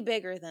something way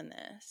bigger than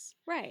this.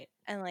 Right.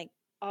 And like,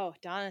 oh,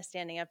 Donna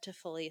standing up to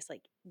Felice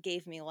like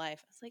gave me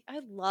life. It's like I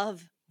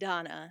love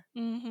Donna.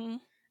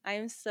 Mhm. I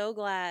am so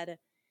glad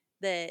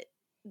that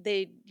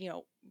they,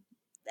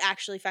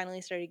 actually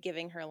finally started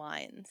giving her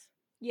lines.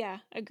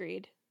 Yeah,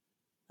 agreed.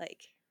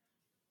 Like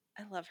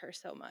I love her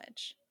so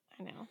much.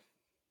 I know.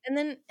 And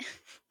then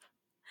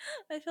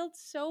I felt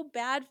so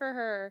bad for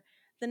her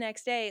the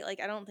next day. Like,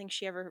 I don't think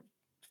she ever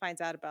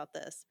finds out about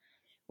this,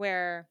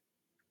 where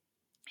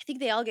I think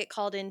they all get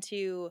called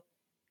into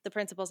the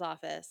principal's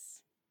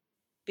office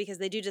because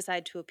they do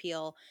decide to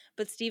appeal.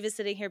 But Steve is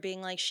sitting here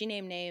being like, she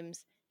named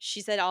names.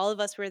 She said all of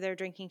us were there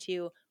drinking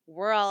too.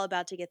 We're all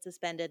about to get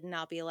suspended and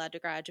not be allowed to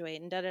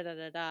graduate and da da da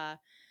da da.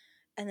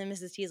 And then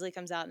Mrs. Teasley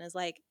comes out and is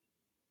like,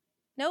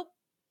 nope,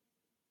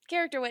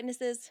 character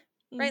witnesses,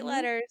 write Mhm.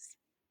 letters.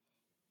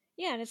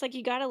 Yeah, and it's like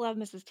you got to love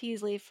Mrs.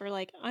 Teasley for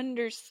like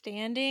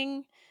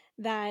understanding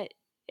that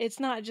it's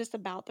not just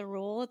about the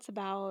rule, it's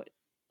about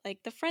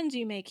like the friends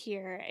you make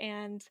here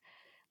and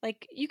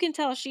like you can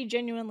tell she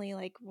genuinely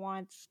like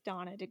wants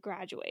Donna to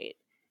graduate,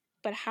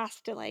 but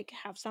has to like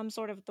have some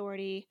sort of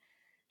authority,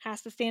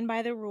 has to stand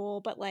by the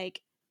rule, but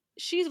like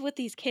she's with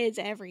these kids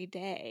every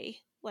day.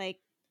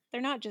 Like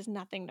they're not just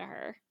nothing to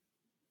her.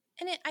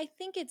 And I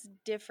think it's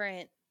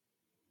different.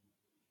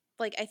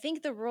 Like, I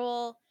think the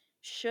rule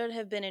should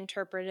have been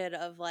interpreted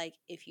of like,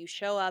 if you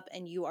show up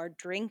and you are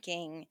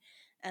drinking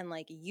and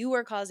like you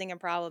are causing a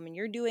problem and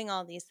you're doing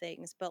all these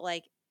things, but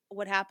like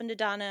what happened to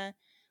Donna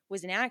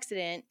was an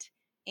accident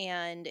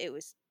and it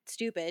was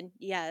stupid,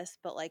 yes,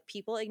 but like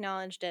people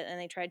acknowledged it and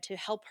they tried to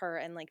help her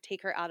and like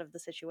take her out of the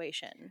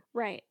situation,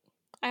 Right.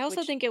 I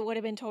also which think it would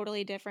have been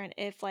totally different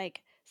if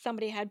like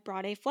somebody had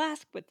brought a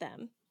flask with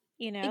them.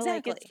 You know,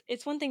 like exactly.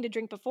 it's one thing to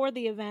drink before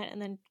the event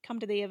and then come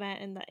to the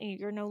event and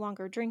you're no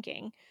longer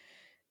drinking.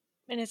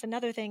 And it's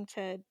another thing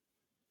to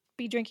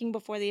be drinking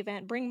before the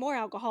event, bring more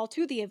alcohol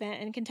to the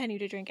event and continue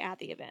to drink at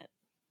the event.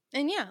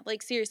 And yeah,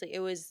 like seriously, it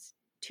was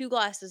 2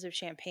 glasses of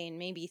champagne,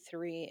 maybe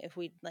 3 if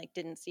we like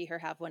didn't see her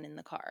have one in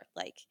the car.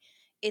 Like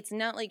it's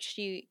not like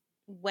she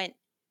went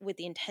with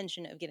the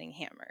intention of getting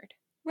hammered.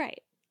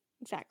 Right.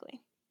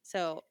 Exactly.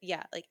 So,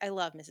 yeah, like I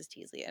love Mrs.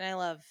 Teasley and I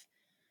love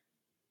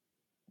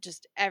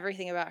just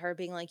everything about her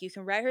being like you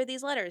can write her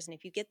these letters and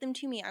if you get them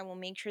to me, I will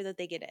make sure that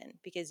they get in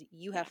because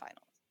you have Yeah.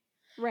 finals.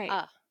 Right.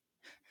 Ah,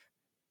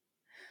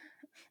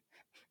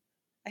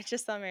 I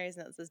just saw Mary's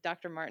note that says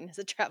Dr. Martin is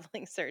a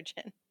traveling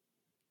surgeon.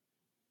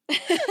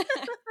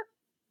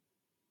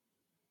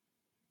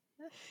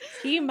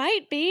 He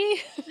might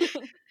be.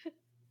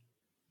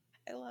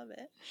 I love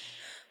it.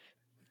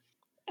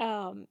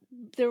 um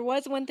there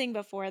was one thing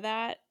before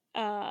that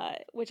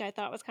which I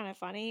thought was kind of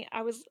funny.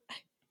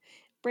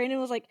 Brandon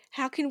was like,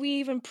 "How can we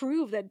even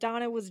prove that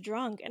Donna was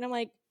drunk?" And I'm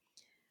like,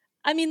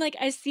 I mean, like,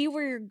 I see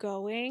where you're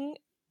going,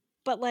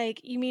 but,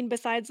 like, you mean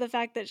besides the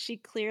fact that she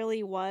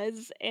clearly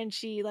was and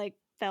she, like,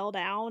 fell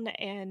down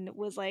and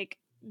was, like,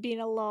 being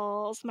a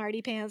little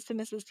smarty pants to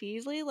Mrs.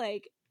 Teasley?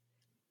 Like,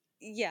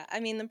 Yeah, I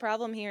mean the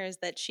problem here is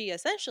that she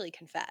essentially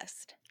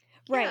confessed.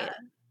 Yeah, right.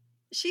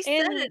 she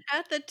said it And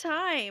at the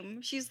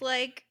time. She's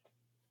like,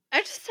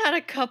 "I just had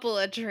a couple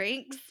of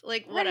drinks,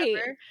 like,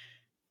 right. whatever."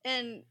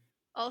 And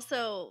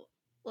also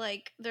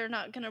Like, they're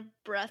not gonna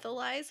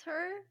breathalyze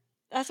her?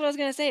 That's what I was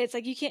gonna say. It's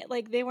like you can't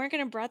like they weren't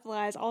gonna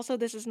breathalyze. Also,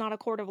 this is not a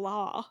court of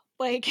law.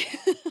 Like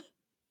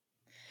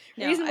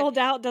No, reasonable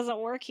doubt doesn't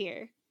work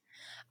here.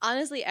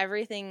 honestly,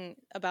 everything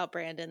about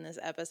Brandon this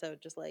episode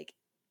just like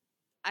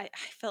I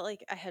felt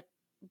like I had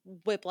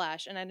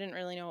whiplash and I didn't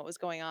really know what was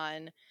going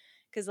on.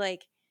 Cause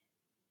like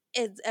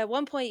it's at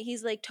one point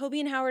he's like, Toby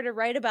and Howard are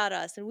right about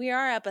us and we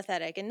are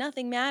apathetic and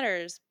nothing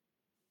matters.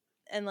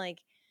 And like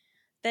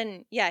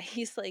then yeah,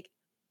 he's like,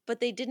 but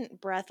they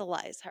didn't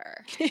breathalyze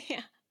her.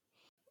 Yeah.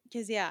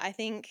 Cause yeah, I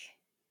think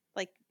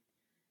like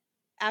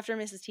after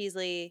Mrs.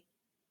 Teasley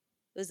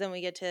was then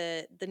we get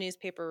to the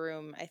newspaper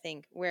room, I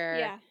think, where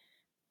Yeah.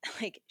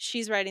 like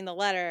she's writing the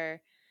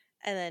letter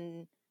and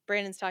then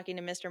Brandon's talking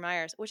to Mr.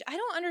 Myers, which I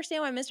don't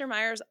understand why Mr.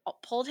 Myers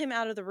pulled him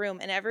out of the room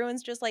and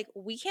everyone's just like,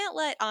 we can't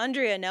let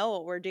Andrea know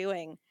what we're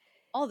doing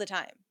all the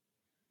time.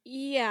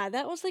 Yeah,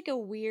 that was like a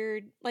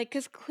weird, like,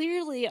 because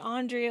clearly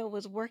Andrea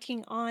was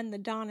working on the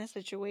Donna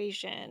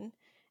situation.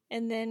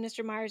 And then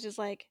Mr. Myers is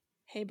like,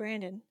 hey,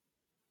 Brandon,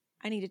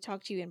 I need to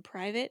talk to you in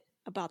private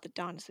about the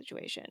Donna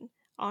situation.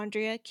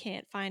 Andrea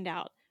can't find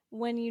out.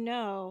 When you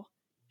know,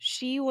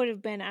 she would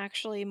have been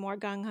actually more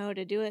gung ho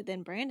to do it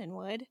than Brandon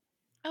would.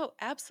 Oh,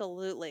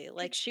 absolutely.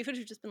 Like she would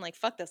have just been like,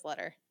 fuck this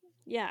letter.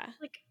 Yeah.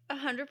 Like,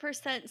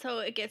 100% so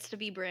it gets to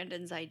be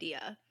Brandon's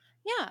idea.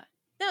 Yeah.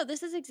 No,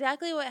 this is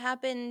exactly what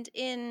happened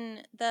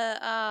in the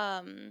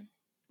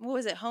what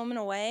was it, Home and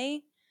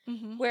Away?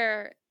 Mm-hmm.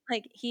 Where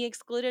like he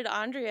excluded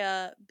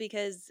Andrea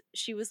because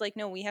she was like,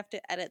 no, we have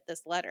to edit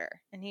this letter.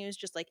 And he was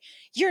just like,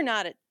 you're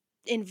not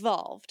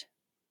involved.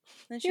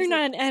 And then You're she's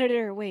not like, an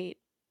editor. Wait,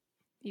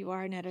 you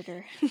are an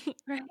editor.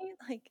 right?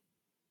 Like,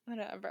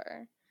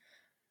 whatever.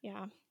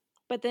 Yeah.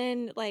 But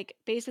then, like,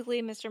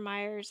 basically, Mr.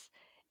 Myers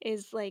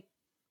is like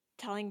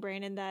telling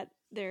Brandon that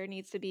there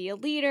needs to be a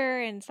leader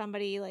and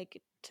somebody like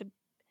to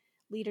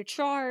lead a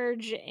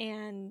charge,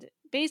 and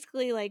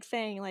basically, like,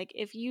 saying, like,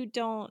 if you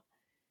don't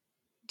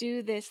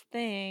do this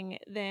thing,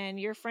 then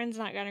your friend's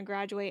not going to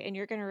graduate and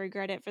you're going to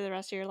regret it for the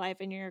rest of your life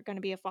and you're going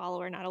to be a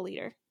follower, not a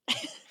leader.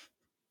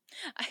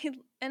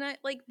 I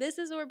like this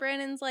is where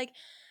Brandon's like,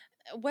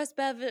 West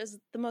Bev is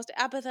the most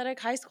apathetic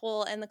high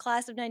school and the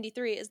class of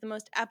 93 is the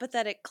most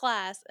apathetic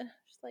class. And I'm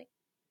just like,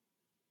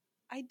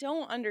 I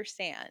don't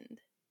understand.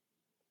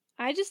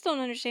 I just don't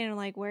understand,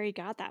 like, where he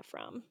got that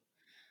from.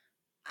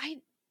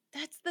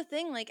 That's the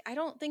thing. Like, I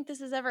don't think this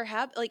has ever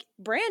happened. Like,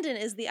 Brandon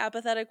is the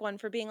apathetic one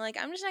for being like,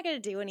 I'm just not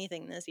going to do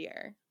anything this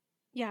year.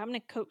 Yeah, I'm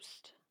going to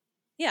coast.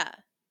 Yeah.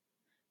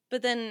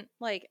 But then,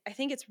 like, I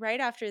think it's right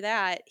after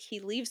that, he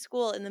leaves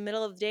school in the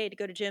middle of the day to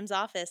go to Jim's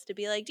office to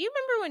be like, do you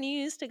remember when you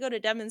used to go to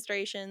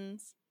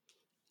demonstrations?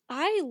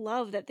 I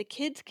love that the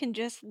kids can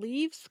just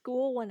leave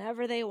school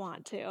whenever they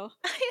want to.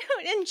 I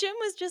know. And Jim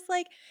was just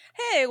like,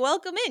 hey,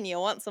 welcome in. You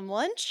want some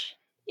lunch?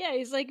 Yeah,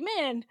 he's like,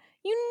 man,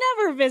 you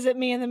never visit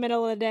me in the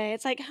middle of the day.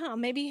 It's like, huh,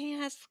 maybe he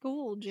has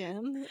school,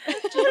 Jim.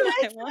 That's Jim,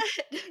 what I I want.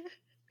 said.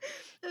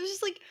 I was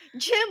just like,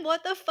 Jim,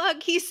 what the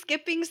fuck? He's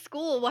skipping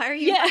school. Why are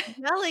you Yeah. not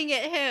yelling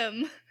at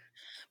him?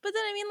 But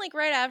then, I mean, like,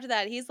 right after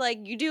that, he's like,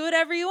 you do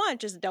whatever you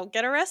want. Just don't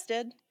get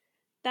arrested.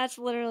 That's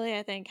literally,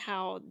 I think,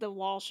 how the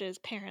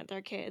Walshes parent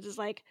their kids. Is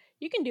like,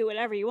 you can do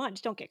whatever you want,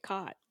 just don't get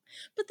caught.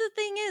 But the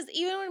thing is,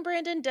 even when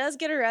Brandon does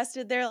get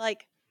arrested, they're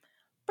like,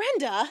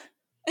 Brenda,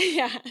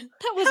 Yeah,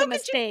 that was how a could you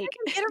mistake.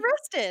 get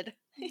arrested?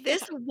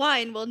 This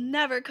wine will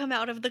never come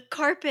out of the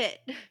carpet.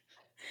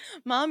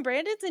 Mom,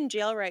 Brandon's in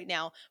jail right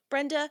now.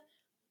 Brenda,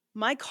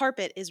 my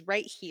carpet is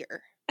right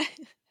here.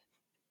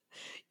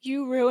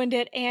 You ruined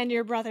it and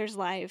your brother's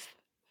life.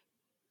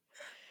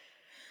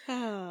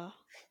 Oh,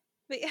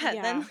 But yeah,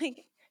 yeah. then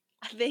like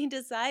they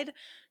decide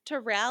to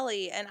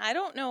rally, and I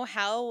don't know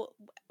how,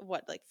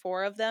 what, like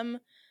 4 of them,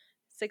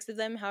 6 of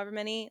them, however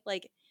many,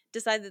 like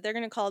decide that they're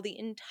going to call the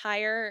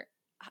entire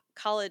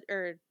college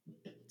or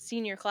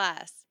senior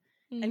class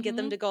and get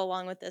them to go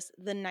along with this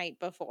the night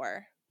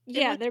before. It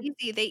Yeah, was they're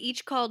easy. They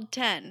each called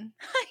 10.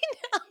 I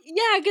know.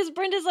 yeah, because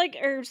Brenda's like,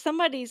 or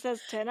somebody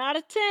says 10 out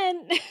of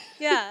 10.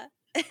 Yeah.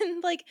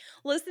 And like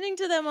listening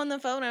to them on the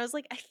phone, I was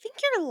like, I think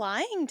you're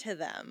lying to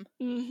them.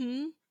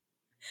 Mm-hmm.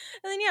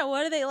 And then, yeah,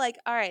 what are they like?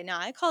 All right, now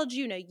I called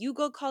you. Now you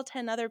go call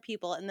 10 other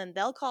people, and then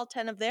they'll call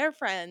 10 of their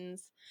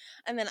friends.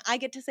 And then I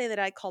get to say that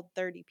I called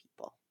 30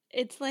 people.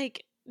 It's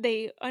like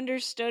they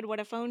understood what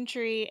a phone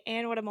tree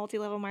and what a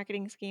multi-level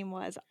marketing scheme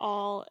was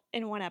all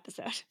in one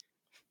episode.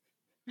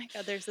 My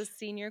God, there's a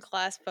senior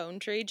class phone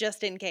tree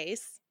just in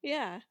case.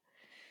 Yeah.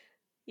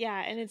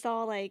 Yeah, and it's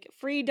all like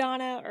free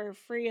Donna or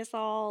free us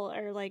all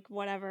or like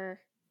whatever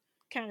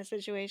kind of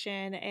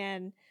situation.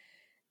 And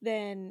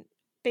then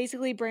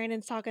basically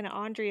Brandon's talking to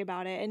Andrea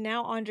about it. And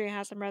now Andrea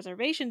has some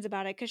reservations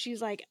about it because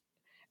she's like,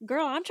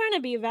 girl, I'm trying to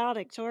be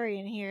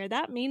valedictorian here.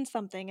 That means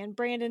something. And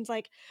Brandon's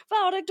like,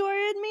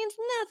 valedictorian means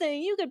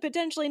nothing. You could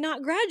potentially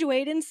not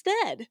graduate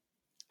instead.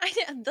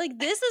 Like,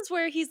 this is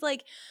where he's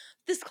like,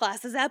 this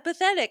class is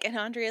apathetic. And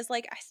Andrea's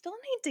like, I still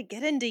need to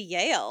get into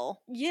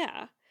Yale.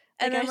 Yeah.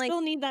 And Like, I then, like,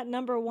 still need that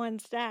number 1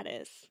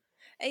 status.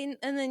 And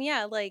then,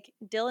 yeah, like,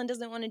 Dylan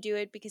doesn't want to do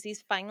it because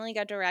he's finally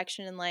got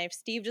direction in life.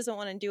 Steve doesn't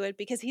want to do it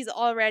because he's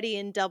already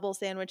in double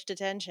sandwich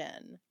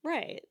detention.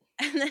 Right.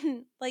 And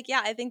then, like,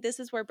 yeah, I think this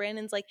is where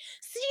Brandon's like,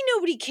 see,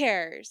 nobody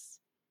cares.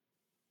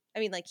 I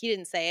mean, like, he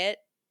didn't say it,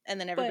 and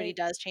then everybody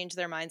But does change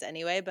their minds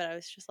anyway, but I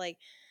was just like,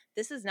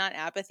 this is not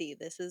apathy.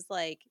 This is,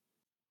 like,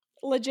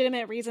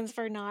 legitimate reasons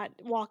for not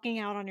walking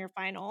out on your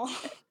final.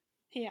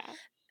 Yeah.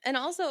 and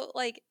also,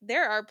 like,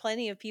 there are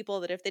plenty of people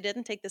that if they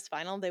didn't take this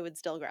final, they would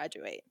still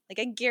graduate. Like,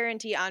 I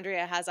guarantee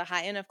Andrea has a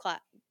high enough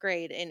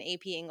grade in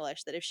AP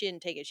English that if she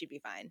didn't take it, she'd be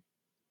fine.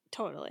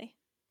 Totally.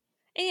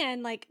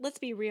 And, like, let's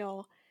be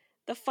real,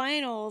 the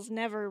finals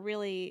never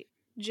really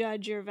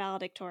judge your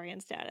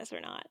valedictorian status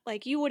or not.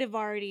 Like, you would have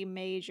already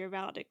made your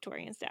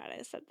valedictorian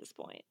status at this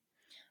point.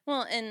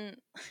 Well, and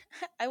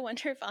I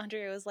wonder if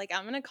Andrea was like,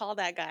 I'm going to call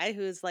that guy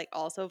who's, like,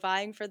 also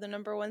vying for the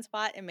number one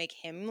spot and make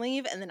him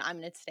leave, and then I'm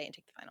going to stay and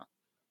take the final.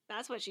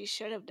 That's what she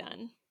should have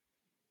done.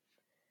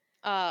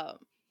 Um,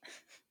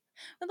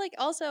 but, like,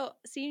 also,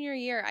 senior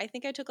year, I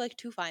think I took, like,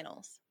 2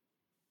 finals.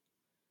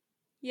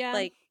 Yeah.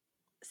 Like,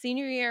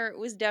 senior year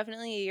was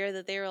definitely a year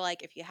that they were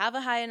like, if you have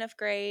a high enough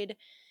grade,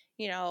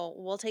 you know,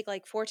 we'll take,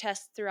 like, 4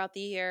 tests throughout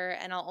the year,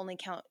 and I'll only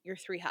count your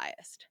 3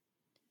 highest.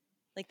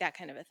 Like, that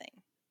kind of a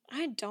thing.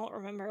 I don't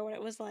remember what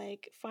it was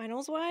like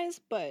finals wise,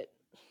 but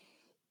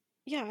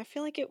yeah, I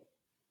feel like it.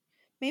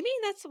 Maybe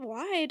that's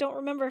why I don't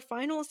remember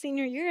final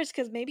senior years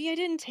because maybe I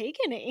didn't take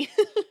any.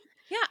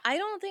 Yeah, I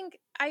don't think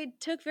I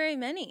took very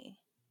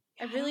many.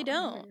 I I really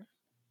don't don't. remember.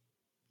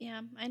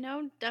 Yeah, I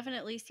know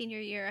definitely senior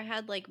year I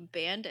had like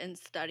band and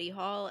study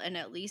hall and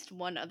at least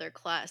one other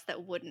class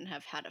that wouldn't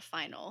have had a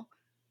final.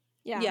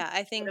 Yeah. Yeah, I Would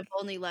have think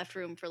only left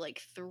room for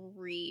like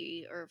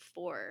 3 or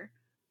 4.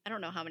 I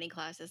don't know how many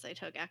classes I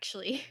took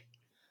actually.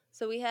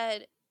 so. We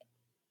had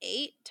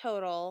 8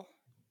 total.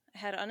 I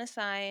had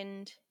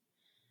unassigned.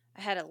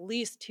 I had at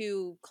least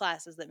 2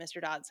 classes that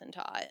Mr. Dodson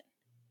taught.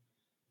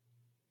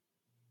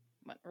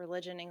 What,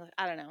 religion, English?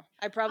 I don't know.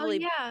 I Oh probably,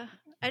 yeah,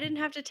 I didn't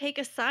have to take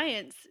a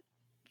science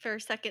for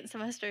second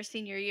semester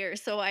senior year,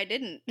 so I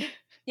didn't.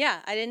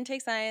 yeah, I didn't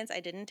take science. I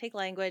didn't take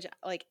language.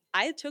 Like,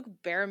 I took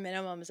bare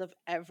minimums of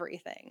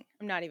everything.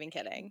 I'm not even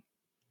kidding.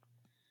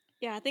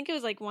 Yeah, I think it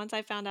was like once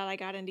I found out I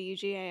got into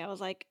UGA, I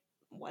was like,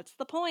 what's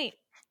the point?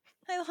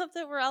 I love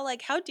that we're all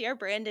like, how dare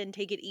Brandon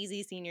take it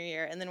easy senior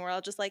year? And then we're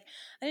all just like,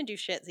 I didn't do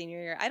shit senior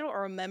year. I don't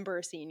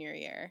remember senior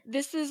year.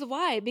 This is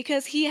why,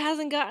 because he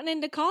hasn't gotten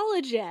into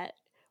college yet.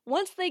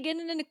 Once they get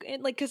into,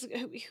 like, because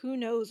who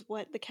knows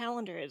what the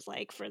calendar is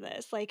like for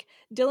this? Like,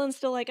 Dylan's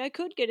still like, I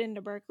could get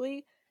into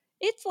Berkeley.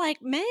 It's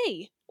like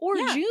May or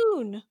Yeah.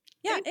 June.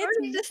 Yeah, They've it's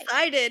already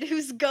decided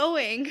who's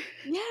going.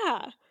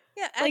 Yeah.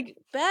 yeah, at Like,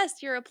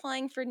 best you're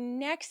applying for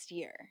next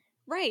year.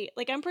 right.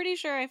 Like, I'm pretty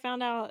sure I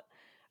found out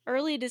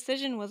early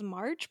decision was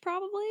March,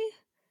 probably.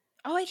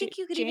 Oh, I think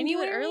you could even do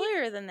it January?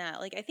 earlier than that.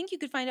 Like, I think you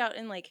could find out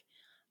in like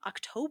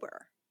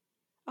October.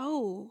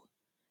 Oh,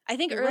 I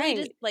think you're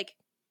right.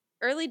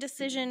 early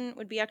decision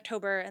would be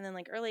October, and then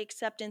like early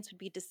acceptance would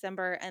be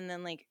December, and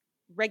then like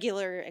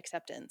regular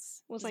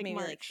acceptance Was is like maybe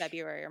like March.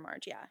 February or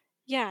March. Yeah.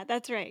 Yeah,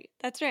 that's right.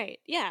 That's right.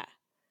 Yeah.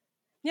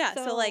 Yeah.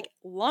 So So, like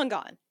long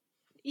gone.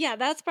 yeah,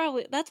 that's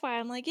why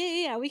I'm like,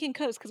 yeah, we can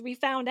coast because we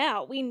found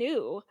out, we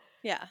knew.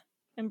 Yeah.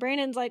 And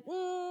Brandon's like,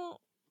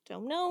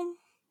 don't know.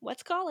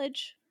 What's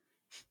college?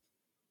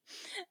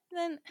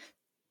 Then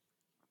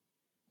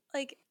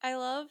like I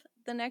love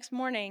the next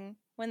morning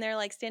when they're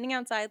like standing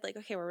outside, like,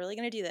 okay, we're really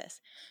gonna do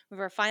this. We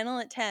have our final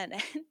at 10.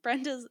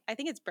 And I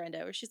think it's Brenda,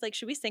 where she's like,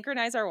 should we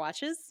synchronize our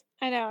watches?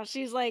 I know.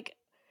 She's like,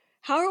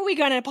 how are we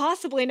going to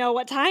possibly know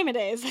what time it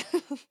is?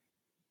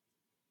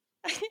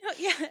 I know,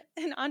 yeah.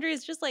 And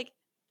Andrea's just like,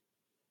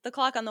 the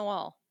clock on the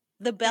wall,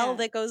 the bell Yeah.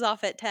 that goes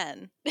off at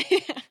 10.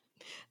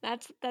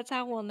 That's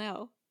how we'll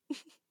know. You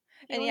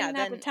And don't yeah, even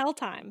have to then, tell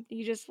time.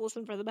 You just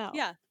listen for the bell.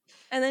 yeah.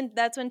 And then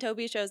that's when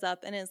Toby shows up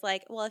and is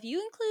like, well, if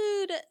you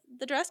include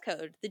the dress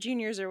code, the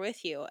juniors are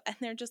with you. And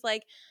they're just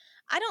like,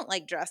 I don't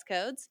like dress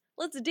codes.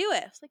 Let's do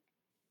it. It's like,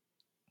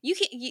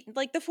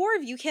 like, the 4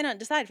 of you cannot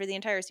decide for the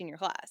entire senior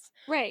class.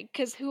 Right,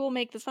 because who will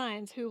make the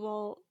signs? Who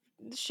will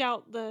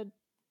shout the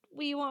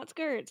 "We want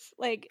skirts"?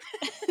 Like,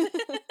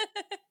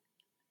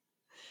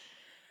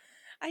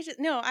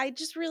 I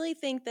just really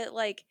think that,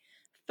 like,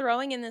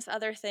 throwing in this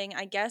other thing,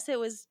 I guess it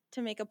was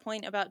to make a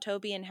point about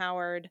Toby and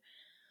Howard,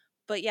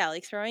 but yeah,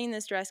 like, throwing in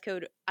this dress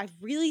code, I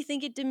really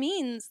think it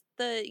demeans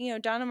the,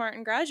 Donna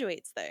Martin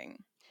graduates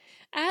thing.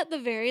 at the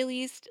very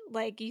least,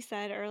 like you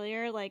said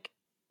earlier, like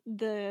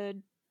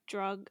the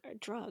drug. I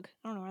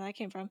don't know where that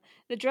came from.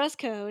 The dress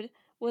code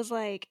was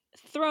like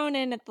thrown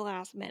in at the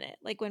last minute,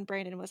 like when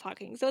Brandon was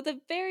talking. So at the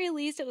very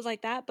least, it was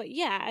like that. But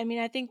yeah, I mean,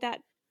 I think that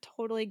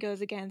totally goes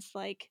against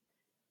like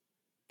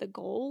the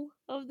goal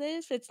of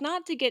this. It's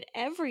not to get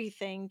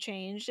everything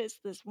changed, it's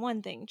this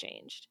one thing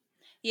changed.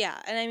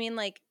 Yeah, and I mean,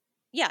 like,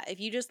 yeah, if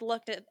you just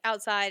looked at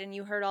outside and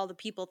you heard all the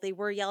people, they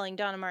were yelling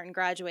Donna Martin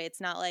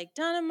graduates, not like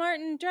Donna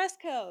Martin dress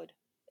code.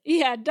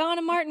 Yeah,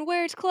 Donna Martin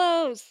wears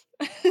clothes.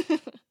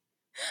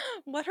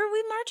 What are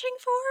we marching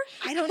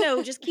for? I don't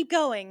know, just keep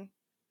going.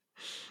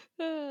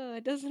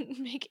 It doesn't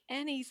make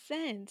any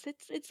sense.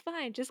 It's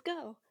fine. Just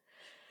go.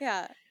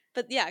 Yeah.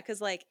 But yeah,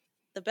 because like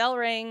the bell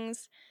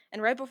rings,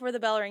 and right before the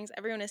bell rings,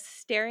 everyone is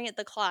staring at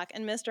the clock,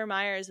 and Mr.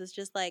 Myers is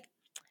just like,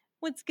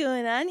 "What's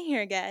going on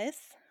here, guys?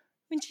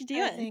 What you I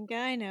doing?" think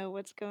I know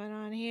what's going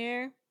on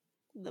here.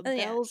 The And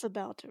yeah. bell's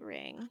about to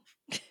ring.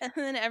 And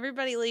then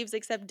everybody leaves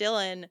except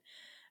Dylan,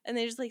 and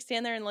they just like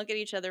stand there and look at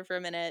each other for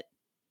a minute.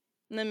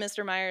 And then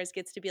Mr. Myers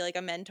gets to be like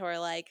a mentor,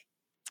 like,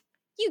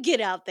 "You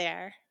get out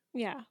there."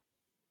 Yeah.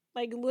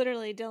 Like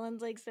literally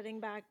Dylan's like sitting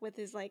back with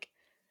his like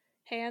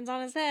hands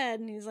on his head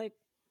and he's like,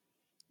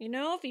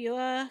 if you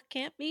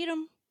can't beat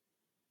him.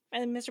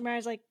 And Mr.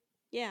 Myers like,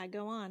 yeah,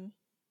 go on.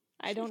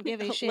 I don't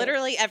give a shit.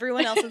 Literally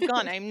everyone else is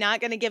gone. I'm not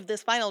going to give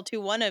this final to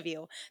one of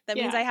you. That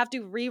means I Yeah, have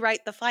to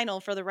rewrite the final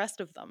for the rest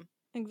of them.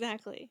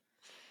 exactly.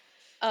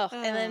 Oh,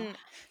 and Uh, then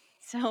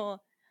so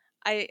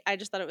I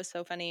just thought it was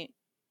so funny.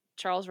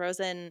 Charles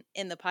Rosen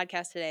in the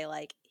podcast today,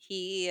 like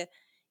he,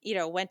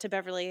 went to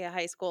Beverly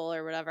High School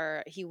or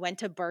whatever. He went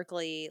to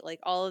Berkeley, like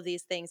all of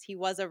these things. He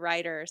was a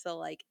writer. So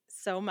like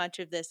so much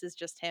of this is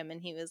just him.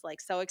 And he was like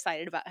so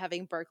excited about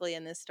having Berkeley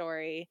in this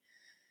story.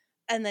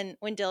 And then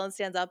when Dylan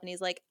stands up and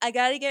he's like, "I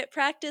got to get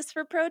practice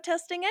for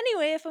protesting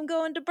anyway if I'm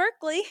going to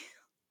Berkeley."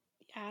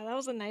 yeah, that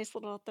was a nice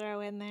little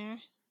throw in there.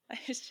 I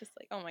was just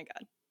like, oh my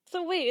God.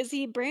 So wait, is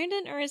he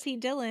Brandon or is he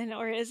Dylan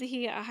or is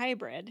he a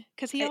hybrid?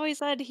 Because he I, always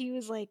said he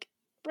was like,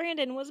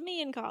 Brandon was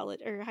me in college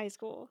or high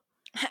school.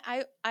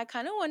 I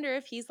kind of wonder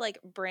if he's like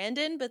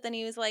Brandon, but then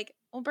he was like,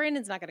 well,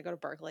 Brandon's not going to go to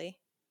Berkeley.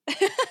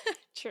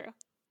 True.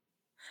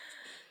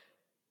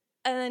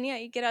 And then, yeah,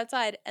 you get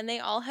outside and they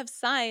all have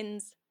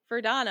signs for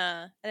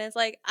Donna. And it's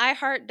like, I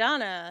heart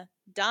Donna.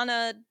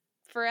 Donna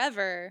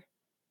forever.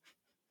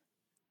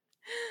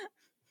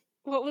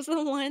 What was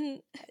the one?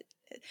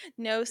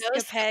 No No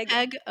Skapeg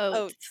Skapeg oats.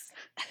 oats.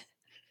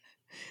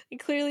 He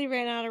clearly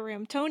ran out of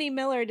room. Tony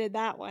Miller did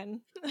that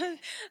one. I was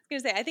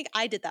going to say, I think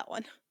I did that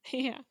one.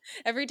 Yeah.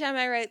 Every time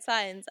I write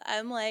signs,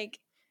 I'm like,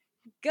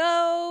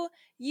 go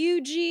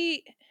UG.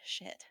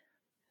 Shit.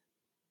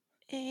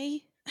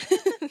 A.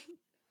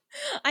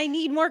 I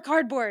need more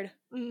cardboard.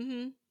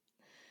 Mm-hmm.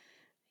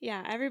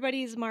 Yeah,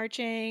 everybody's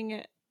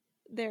marching.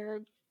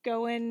 They're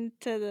going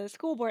to the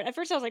school board. At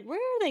first I was like, where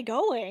are they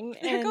going?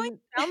 They're going And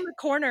down the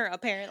corner,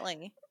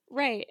 apparently.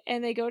 right.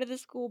 And they go to the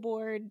school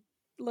board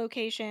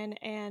location.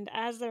 And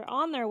as they're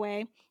on their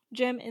way,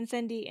 Jim and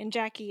Cindy and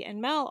Jackie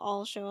and Mel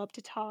all show up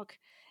to talk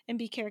and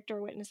be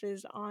character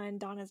witnesses on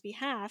Donna's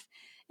behalf.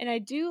 And I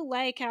do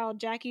like how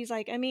Jackie's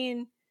like, I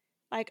mean,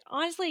 like,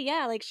 honestly,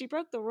 yeah, like she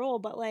broke the rule,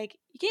 but like,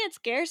 you can't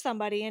scare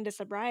somebody into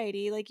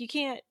sobriety. Like, you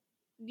can't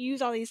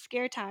use all these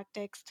scare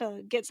tactics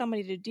to get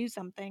somebody to do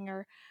something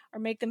or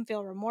make them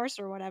feel remorse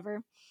or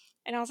whatever.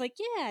 And I was like,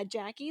 yeah,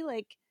 Jackie,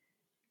 like,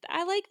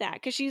 I like that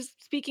because she's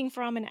speaking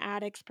from an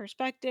addict's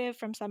perspective,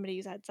 from somebody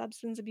who's had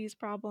substance abuse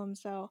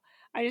problems. So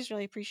I just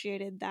really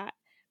appreciated that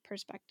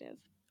perspective.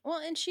 Well,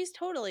 and she's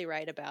totally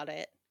right about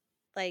it.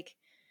 Like,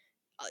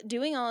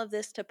 doing all of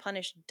this to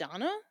punish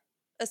Donna,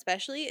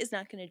 especially, is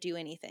not going to do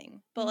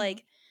anything. But,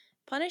 like,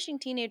 punishing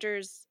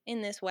teenagers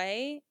in this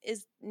way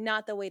is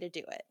not the way to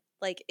do it.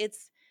 Like,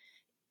 it's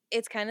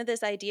kind of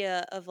this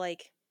idea of,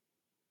 like,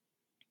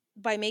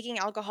 by making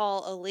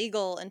alcohol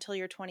illegal until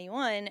you're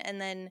 21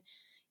 and then,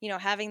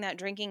 having that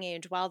drinking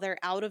age while they're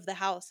out of the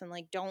house and,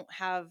 like, don't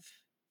have,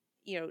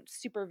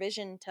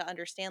 supervision to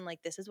understand,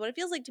 like, this is what it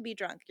feels like to be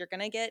drunk. You're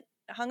going to get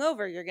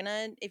hungover.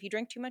 If you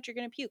drink too much, you're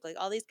going to puke. Like,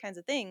 all these kinds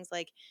of things.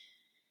 Like,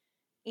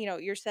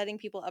 you're setting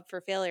people up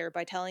for failure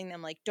by telling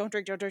them, like, don't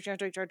drink, don't drink, don't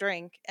drink, don't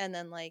drink. And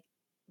then, like,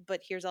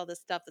 but here's all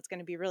this stuff that's going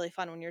to be really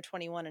fun when you're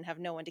 21 and have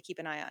no one to keep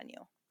an eye on you.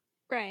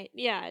 Right.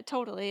 Yeah,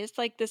 totally. It's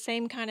like the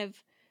same kind of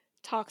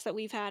talks that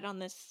we've had on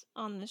this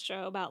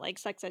show about like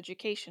sex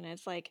education.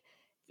 It's like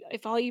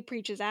if all you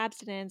preach is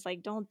abstinence,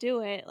 like don't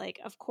do it. Like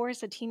of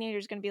course a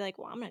teenager's going to be like,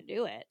 "Well, I'm going to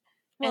do it."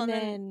 Well, And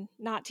and then, then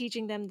not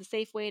teaching them the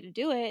safe way to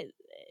do it,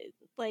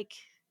 like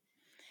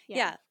yeah.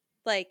 yeah,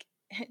 like,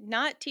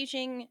 not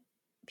teaching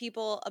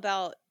people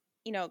about,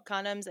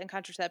 condoms and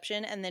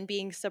contraception and then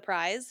being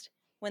surprised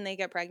when they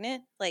get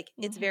pregnant. Like,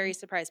 it's very Mhm.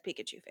 surprise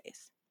Pikachu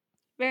face.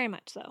 Very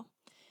much so.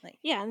 Like,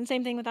 Yeah, and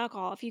same thing with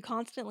alcohol. If you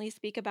constantly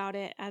speak about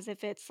it as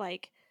if it's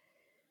like,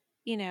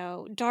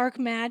 dark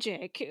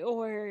magic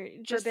or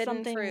just forbidden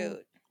something,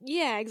 fruit.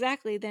 yeah,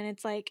 exactly, then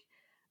it's like,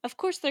 of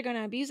course they're going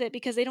to abuse it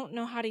because they don't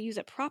know how to use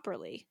it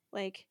properly.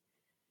 Like,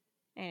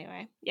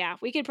 anyway, yeah,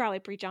 we could probably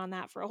preach on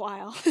that for a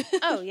while.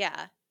 Oh,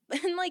 yeah.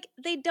 And, like,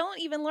 they don't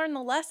even learn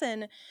the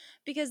lesson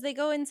because they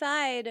go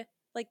inside,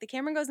 like, the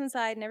camera goes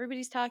inside and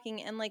everybody's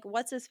talking, and, like,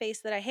 what's his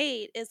face that I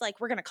hate is like,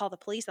 we're going to call the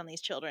police on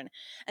these children,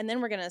 and then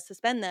we're going to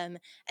suspend them,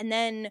 and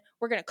then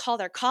we're going to call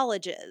their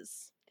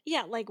colleges.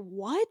 Yeah, like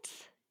what?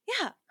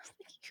 Yeah.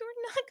 You're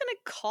not going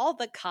to call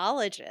the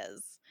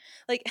colleges.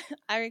 Like,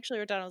 I actually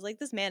wrote down, I was like,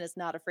 this man is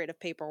not afraid of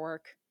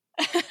paperwork.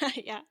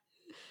 Yeah.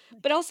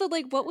 But also,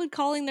 like, what would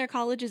calling their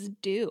colleges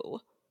do?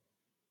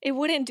 It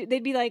wouldn't do,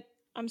 they'd be like,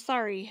 I'm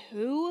sorry,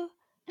 who?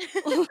 They're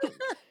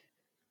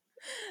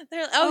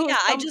like, oh, Oh, yeah,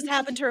 I some just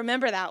happen to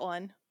remember that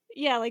one.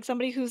 Yeah, like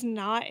somebody who's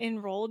not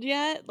enrolled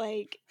yet.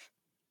 Like,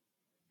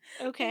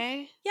 Like,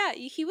 okay. yeah,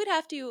 he would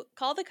have to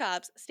call the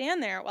cops,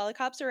 stand there while the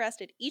cops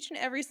arrested each and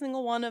every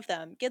single one of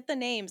them, get the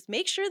names,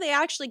 make sure they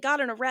actually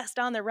got an arrest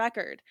on their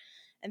record,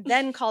 and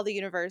then call the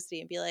university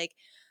and be like,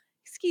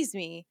 "Excuse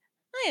me,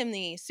 I am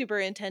the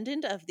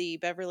superintendent of the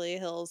Beverly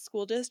Hills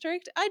School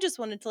District. I just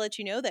wanted to let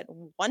you know that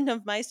one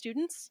of my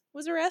students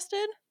was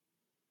arrested."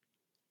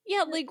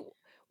 Yeah, like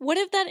what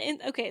if that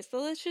okay, so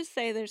let's just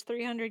say there's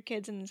 300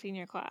 kids in the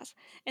senior class.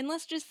 And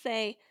let's just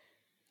say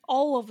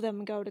all of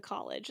them go to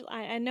college.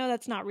 I know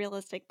that's not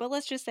realistic, but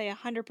let's just say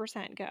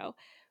 100% go.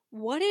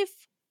 What if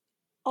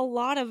a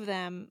lot of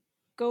them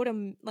go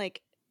to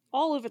like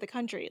all over the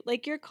country?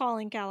 Like you're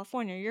calling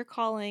California, you're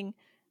calling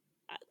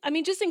I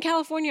mean just in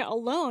California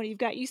alone, you've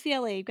got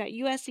UCLA, you've got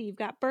USC, you've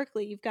got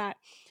Berkeley, you've got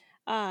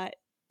uh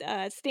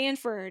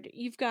Stanford,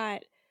 you've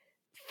got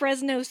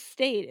Fresno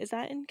State. Is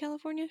that in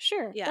California?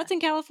 Sure. Yeah. That's in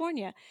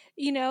California.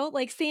 You know,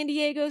 like San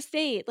Diego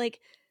State. Like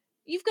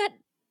you've got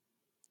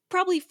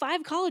probably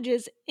 5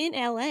 colleges in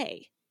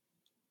LA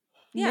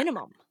Yeah.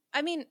 minimum.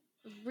 I mean,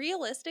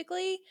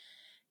 realistically,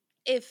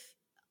 if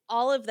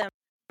all of them,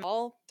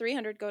 all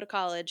 300 go to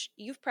college,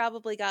 you've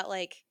probably got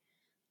like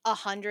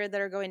 100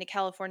 that are going to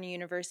California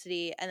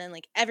University, and then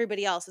like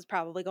everybody else is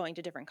probably going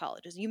to different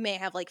colleges. You may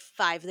have like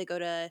 5 that go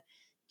to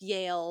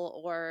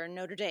Yale or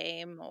Notre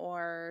Dame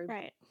or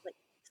Right. like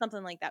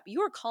something like that. But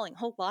you are calling a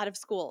whole lot of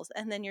schools,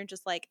 and then you're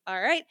just like,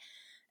 all right,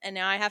 and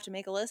now I have to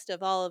make a list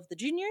of all of the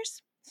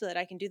juniors so that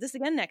I can do this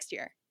again next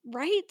year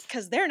Right?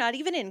 because they're not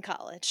even in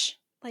college.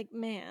 Like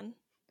man.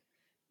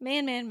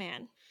 Man, man,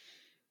 man.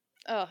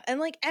 Oh, and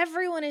like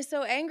everyone is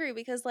so angry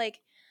because like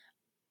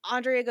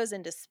Andrea goes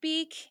in to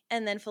speak,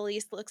 and then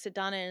Felice looks at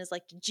Donna and is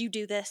like, "Did you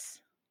do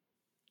this?"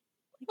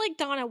 Like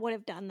Donna would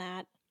have done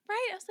that.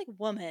 Right? I was like,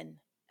 "Woman."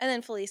 And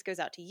then Felice goes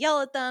out to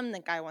yell at them. The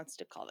guy wants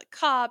to call the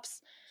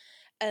cops.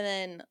 And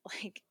then,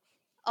 like,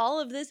 all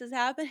of this is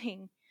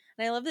happening.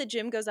 And I love that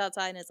Jim goes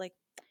outside and is like,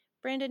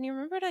 "Brandon, you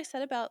remember what I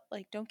said about,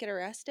 like, don't get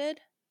arrested?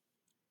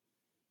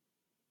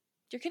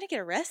 You're going to get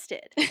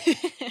arrested."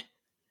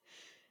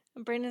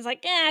 And Brandon's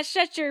like, yeah,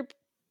 shut your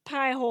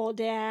pie hole,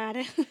 Dad.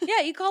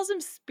 Yeah, he calls him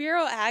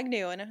Spiro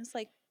Agnew. And I was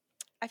like,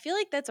 I feel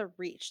like that's a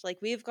reach. Like,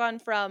 we've gone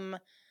from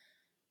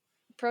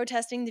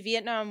protesting the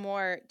Vietnam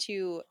War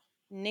to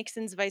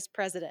Nixon's vice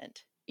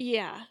president.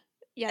 Yeah.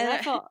 Yeah, And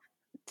that felt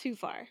too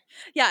far.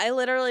 yeah, I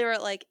literally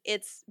wrote like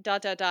it's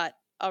dot dot dot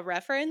a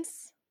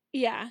reference.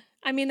 Yeah.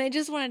 I mean, they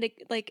just wanted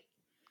to like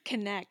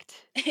connect.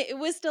 It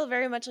was still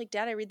very much like,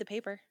 Dad, I read the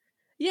paper.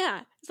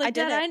 Yeah. It's I like,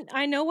 did Dad, it.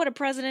 I know what a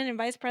president and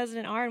vice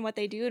president are and what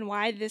they do and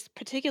why this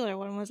particular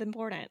one was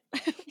important.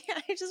 Yeah,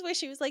 I just wish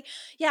he was like,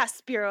 yeah,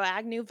 Spiro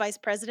Agnew, vice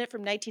president from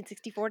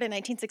 1964 to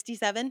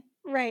 1967.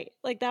 Right.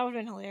 Like that would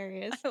have been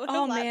hilarious. I would have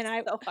Oh laughed man,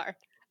 I so hard.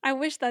 I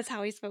wish that's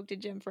how he spoke to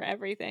Jim for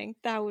everything.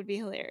 That would be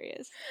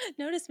hilarious.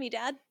 Notice me,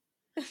 Dad.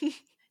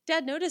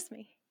 Dad, notice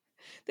me.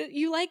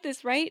 You like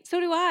this, right? So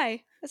do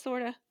I.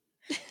 Sorta.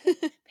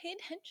 Pay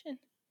attention.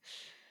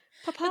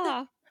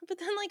 Papa. But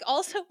then, like,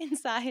 also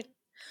inside,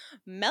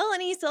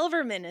 Melanie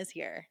Silverman is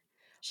here.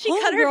 She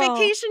cut her Homegirl.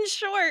 vacation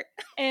short.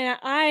 And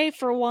I,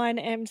 for one,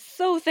 am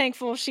so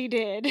thankful she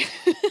did.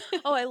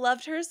 Oh, I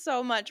loved her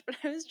so much, but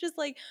I was just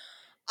like,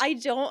 I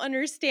don't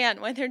understand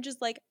why they're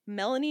just like,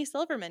 Melanie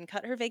Silverman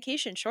cut her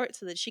vacation short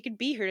so that she could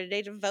be here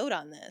today to vote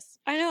on this.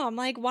 I know. I'm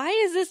like, why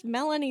is this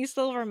Melanie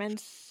Silverman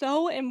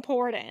so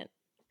important?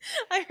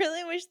 I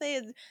really wish they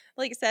had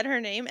like said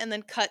her name and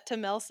then cut to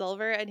Mel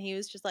Silver and he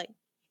was just like,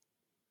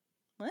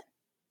 what?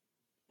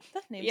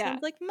 That name Yeah.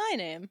 sounds like my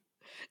name.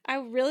 I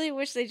really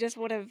wish they just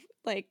would have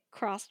like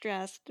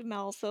cross-dressed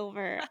Mel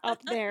Silver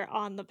up there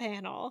on the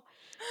panel.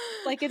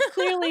 Like it's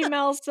clearly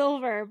Mel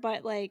Silver,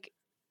 but like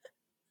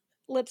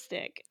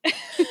lipstick.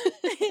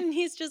 And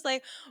he's just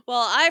like,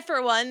 well, I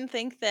for one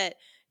think that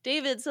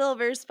David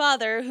Silver's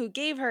father, who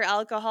gave her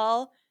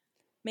alcohol,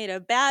 made a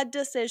bad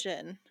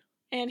decision.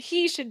 And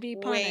he should be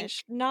Wink,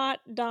 punished, not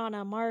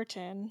Donna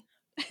Martin.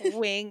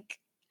 wink.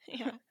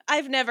 Yeah.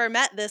 I've never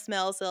met this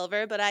Mel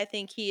Silver, but I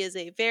think he is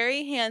a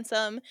very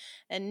handsome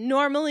and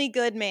normally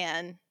good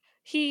man.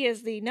 He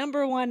is the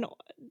number one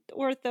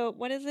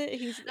what is it?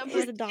 He's Number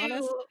orthodontist.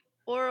 2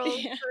 oral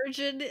Yeah.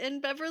 surgeon in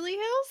Beverly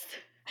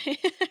Hills.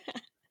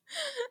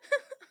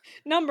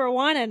 Number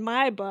one in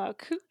my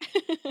book.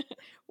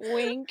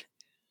 Wink.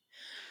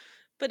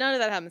 But none of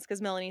that happens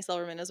because Melanie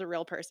Silverman is a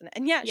real person.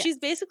 And yeah, Yes. she's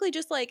basically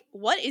just like,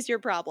 what is your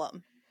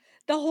problem?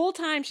 The whole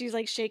time she's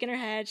like shaking her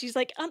head. She's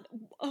like,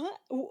 what?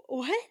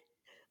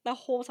 The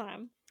whole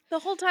time. The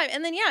whole time.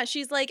 And then, yeah,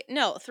 she's like,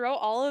 no, throw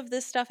all of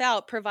this stuff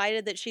out,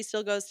 provided that she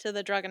still goes to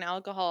the drug and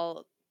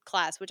alcohol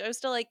class, which I was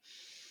still like,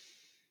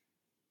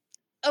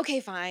 okay,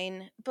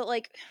 fine. But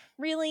like,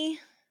 really?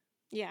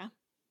 Yeah.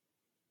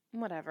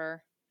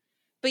 Whatever.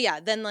 But yeah,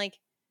 then like,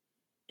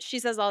 she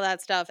says all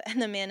that stuff.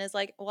 And the man is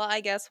like, well,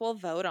 I guess we'll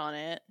vote on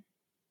it.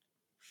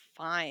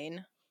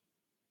 Fine.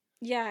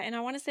 Yeah. And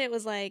I want to say it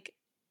was like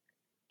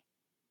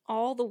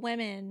all the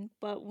women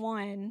but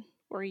one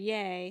were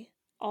yay.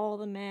 All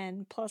the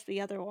men plus the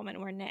other woman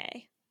were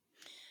nay.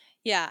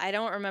 Yeah, I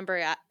don't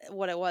remember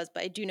what it was,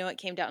 but I do know it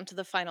came down to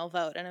the final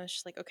vote, and I was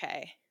just like,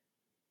 okay.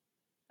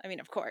 I mean,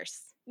 of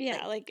course.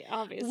 Yeah, Like,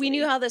 like, we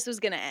knew obviously. how this was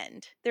going to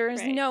end. There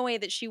was Right. no way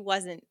that she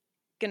wasn't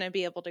going to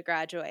be able to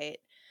graduate.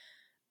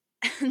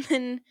 And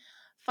then,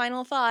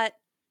 final thought,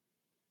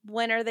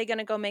 when are they going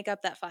to go make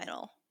up that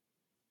final?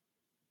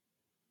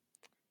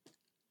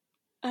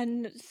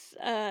 On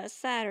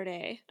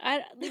Saturday.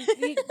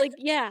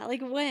 Yeah,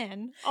 like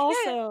when? Yeah,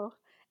 Also,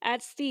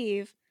 at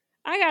Steve,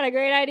 I got a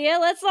great idea.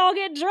 Let's all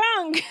get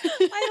drunk.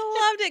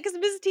 I loved it because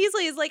Mrs.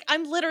 Teasley is like,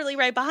 I'm literally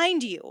right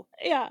behind you.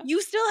 Yeah.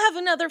 You still have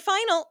another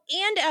final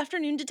and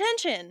afternoon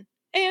detention.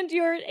 And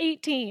you're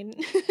 18.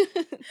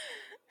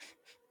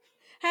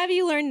 Have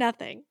you learned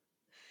nothing?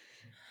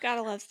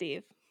 Gotta love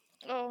Steve.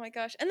 Oh my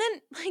gosh. And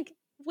then, like,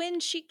 when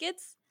she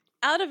gets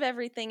out of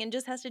everything and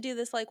just has to do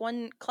this, like,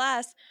 one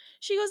class,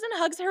 she goes and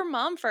hugs her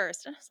mom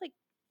first. And I was like,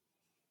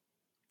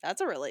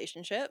 that's a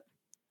relationship.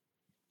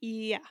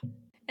 Yeah.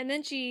 And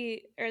then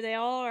they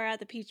all are at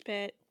the Peach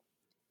Pit,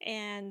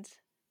 and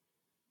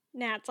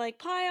Nat's like,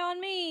 pie on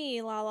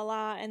me, la la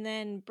la. And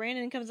then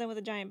Brandon comes in with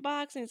a giant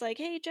box and he's like,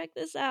 hey, check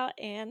this out.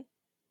 And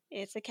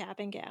it's a cap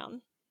and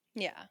gown.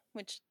 Yeah.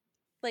 Which,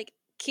 like,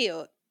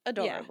 cute,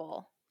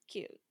 adorable.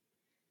 Cute.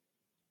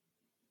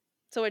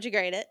 So, what'd you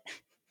grade it?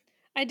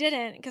 I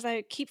didn't because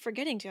I keep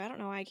forgetting to. I don't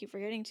know why I keep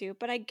forgetting to,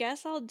 but I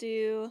guess I'll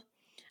do.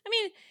 I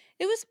mean,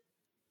 it was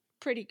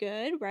pretty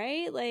good,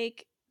 right?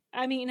 Like,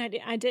 I mean,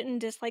 I didn't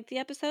dislike the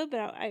episode,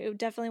 but it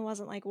definitely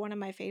wasn't like one of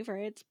my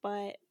favorites.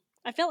 But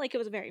I felt like it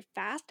was a very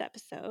fast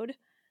episode.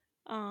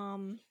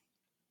 So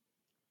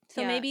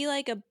Yeah. maybe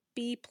like a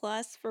B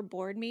plus for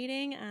board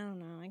meeting. I don't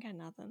know. I got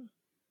nothing.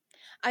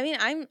 I mean,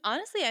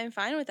 I'm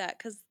fine with that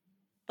because,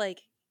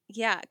 like,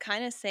 yeah,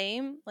 kind of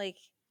same. Like,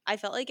 I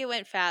felt like it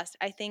went fast.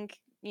 I think,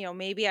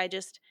 maybe I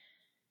just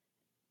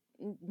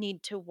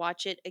need to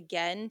watch it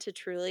again to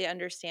truly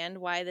understand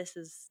why this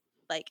is,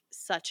 like,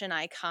 such an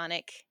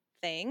iconic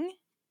thing.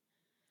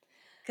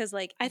 Because,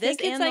 like, I this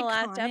think it's and the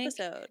last iconic.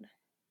 episode.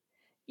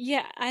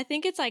 Yeah, I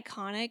think it's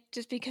iconic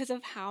just because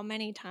of how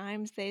many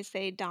times they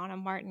say Donna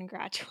Martin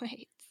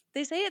graduates.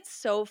 They say it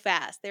so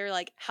fast. They're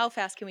like, how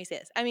fast can we say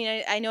this? I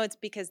mean, I know it's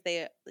because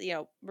they,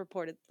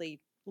 reportedly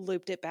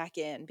looped it back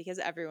in because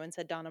everyone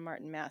said Donna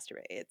Martin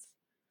masturbates.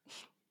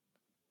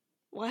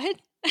 What?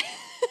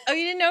 Oh,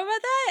 you didn't know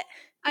about that?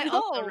 I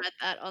also No. read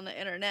that on the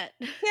internet.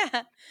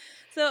 Yeah.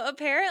 So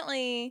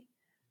apparently,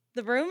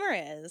 the rumor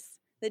is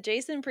that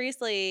Jason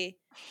Priestley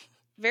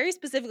very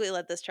specifically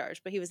led this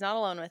charge, but he was not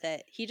alone with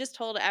it. He just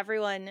told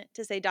everyone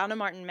to say Donna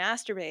Martin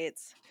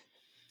masturbates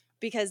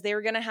because they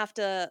were going to have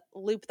to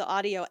loop the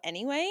audio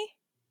anyway.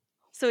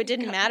 So it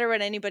didn't God. matter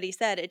what anybody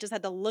said. It just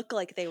had to look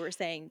like they were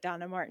saying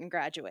Donna Martin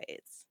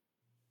graduates.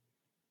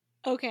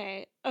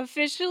 Okay,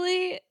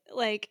 officially,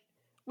 like,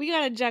 we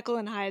got a Jekyll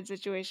and Hyde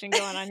situation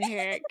going on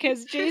here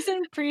because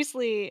Jason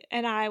Priestley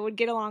and I would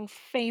get along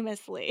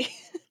famously.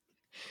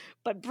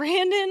 But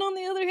Brandon, on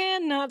the other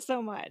hand, not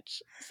so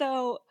much.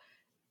 So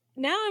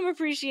now I'm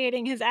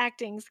appreciating his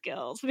acting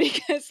skills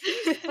because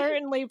he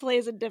certainly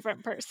plays a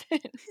different person.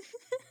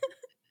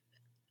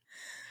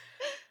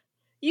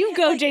 You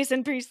go,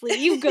 Jason Priestley.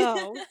 You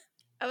go.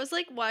 I was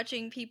like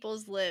watching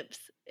people's lips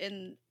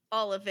in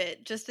all of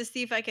it just to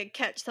see if I could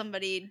catch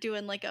somebody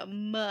doing like a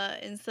 "muh"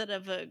 instead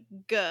of a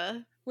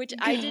 "guh." Which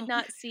I did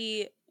not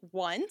see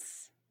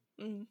once.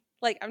 Mm.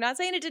 Like, I'm not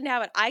saying it didn't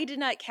happen. I did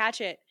not catch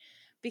it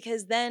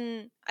because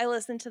then I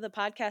listened to the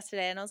podcast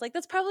today and I was like,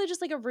 that's probably just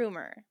like a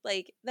rumor.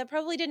 Like, that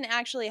probably didn't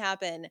actually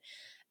happen.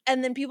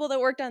 And then people that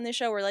worked on this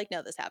show were like,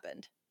 no, this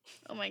happened.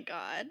 Oh my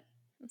god.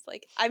 It's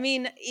like, I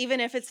mean, even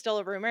if it's still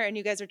a rumor and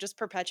you guys are just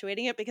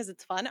perpetuating it because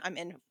it's fun, I'm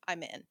in. I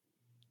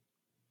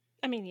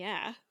mean,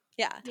 yeah.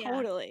 Yeah.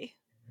 Totally.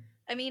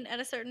 I mean, at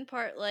a certain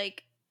part,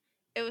 like,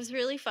 it was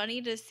really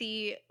funny to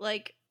see,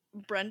 like,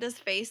 Brenda's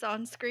face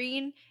on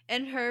screen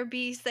and her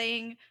be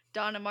saying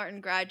Donna Martin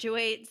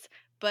graduates,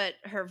 but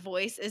her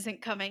voice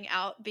isn't coming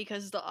out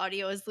because the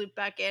audio is looped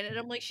back in. And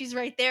I'm like, she's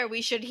right there.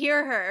 We should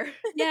hear her.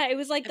 Yeah, it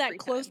was like Every that time.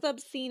 close-up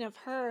scene of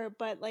her,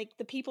 but like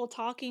the people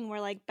talking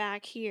were like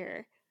back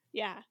here.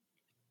 Yeah.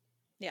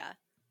 Yeah.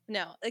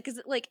 No,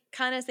 because like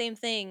kind of same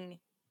thing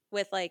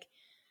with like,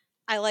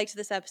 I liked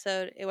this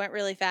episode. It went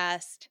really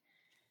fast.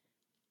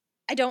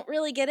 I don't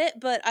really get it,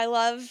 but I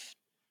love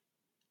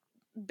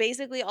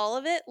basically all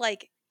of it.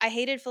 Like, I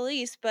hated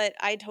Felice, but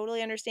I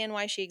totally understand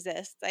why she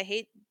exists. I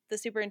hate the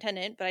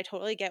superintendent, but I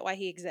totally get why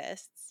he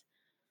exists.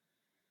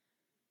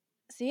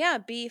 So yeah,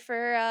 B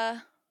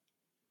for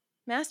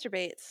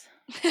masturbates.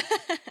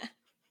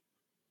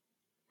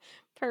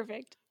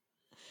 Perfect.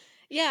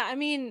 Yeah, I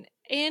mean,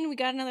 and we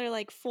got another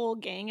like full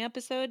gang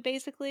episode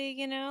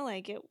basically,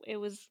 like it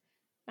was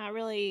not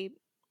really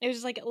it was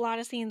just like a lot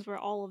of scenes where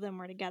all of them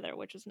were together,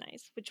 which was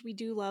nice, which we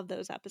do love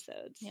those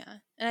episodes. Yeah.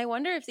 And I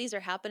wonder if these are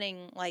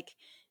happening, like,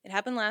 it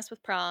happened last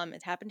with prom,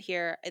 it's happened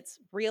here, it's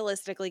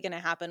realistically going to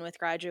happen with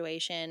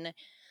graduation.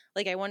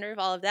 Like, I wonder if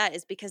all of that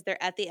is because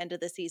they're at the end of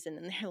the season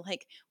and they're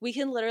like, we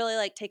can literally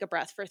like take a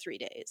breath for 3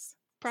 days.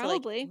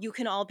 Probably. So, like, you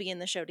can all be in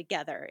the show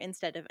together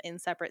instead of in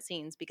separate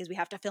scenes because we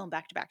have to film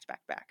back to back to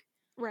back to back.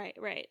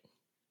 Right.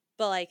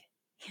 But like,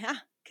 yeah,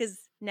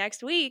 because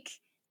next week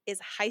is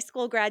high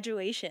school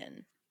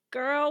graduation.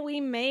 Girl,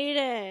 we made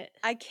it.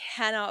 I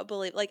cannot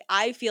believe, like,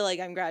 I feel like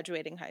I'm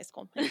graduating high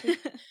school. Like,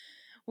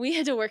 we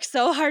had to work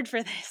so hard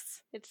for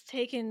this. It's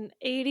taken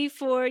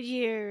 84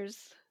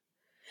 years.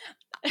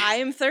 I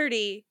am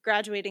 30,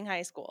 graduating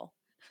high school.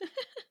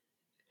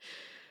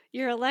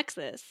 You're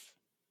Alexis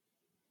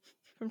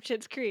from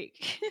Schitt's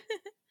Creek.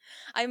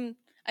 I'm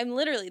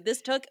literally,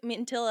 this took me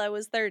until I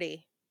was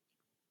 30.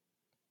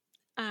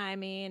 I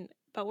mean,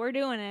 but we're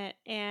doing it.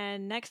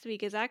 And next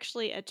week is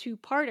actually a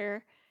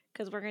 2-parter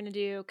because we're going to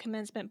do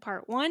commencement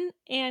part 1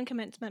 and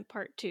commencement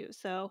part 2.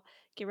 So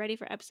get ready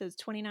for episodes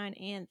 29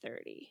 and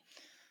 30.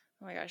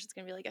 Oh my gosh, it's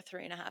going to be like a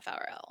 3.5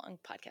 hour long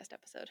podcast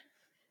episode.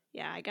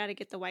 Yeah, I got to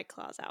get the White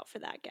Claws out for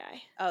that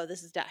guy. Oh,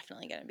 this is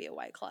definitely going to be a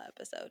White Claw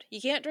episode.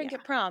 You can't drink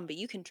at prom, but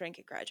you can drink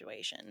at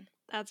graduation.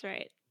 That's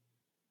right.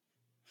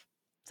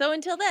 So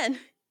until then,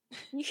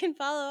 you can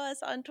follow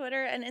us on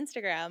Twitter and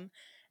Instagram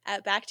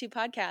at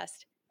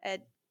Back2Podcast.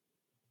 At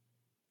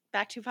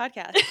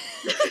Back2Podcast.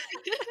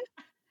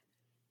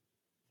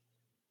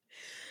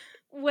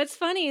 What's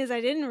funny is I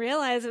didn't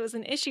realize it was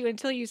an issue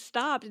until you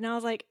stopped, and I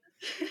was like,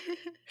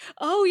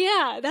 oh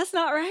yeah, that's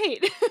not right.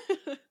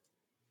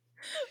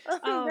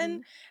 And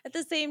then at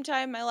the same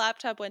time, my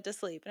laptop went to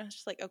sleep, and I was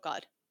just like, oh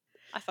God,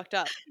 I fucked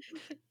up.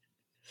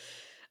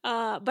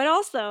 But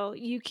also,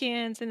 you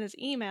can send us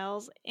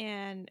emails,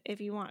 and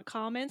if you want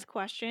comments,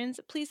 questions,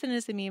 please send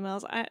us some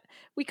emails.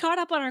 We caught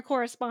up on our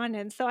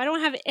correspondence, so I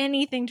don't have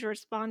anything to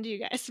respond to you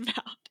guys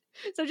about.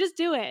 So just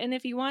do it, and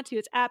if you want to,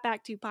 it's at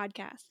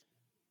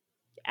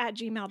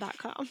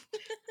back2podcast@gmail.com.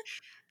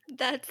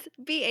 That's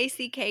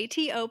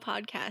BACKTO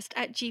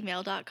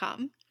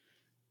podcast@gmail.com.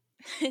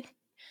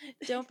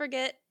 Don't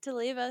forget to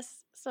leave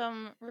us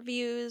some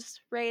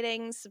reviews,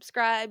 ratings,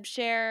 subscribe,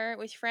 share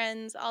with your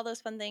friends, all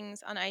those fun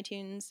things on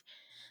iTunes.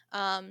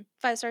 5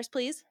 stars,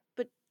 please,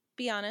 but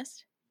be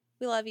honest.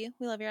 We love you.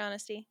 We love your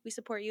honesty. We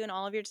support you in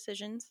all of your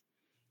decisions,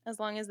 as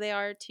long as they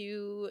are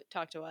to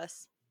talk to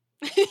us.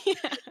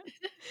 Yeah.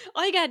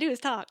 All you gotta do is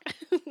talk.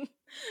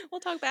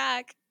 We'll talk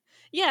back.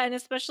 Yeah, and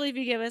especially if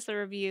you give us a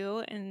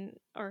review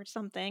or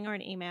something, or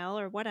an email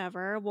or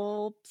whatever,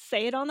 we'll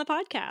say it on the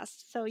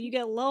podcast. So you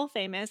get a little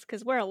famous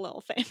because we're a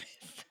little famous.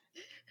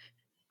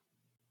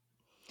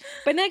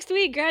 But next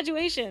week,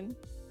 graduation.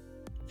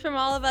 From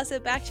all of us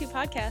at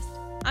Back2Podcast,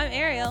 I'm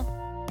Ariel.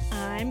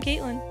 I'm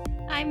Caitlin.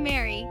 I'm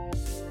Mary.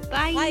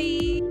 Bye.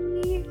 Bye.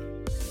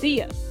 See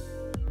ya.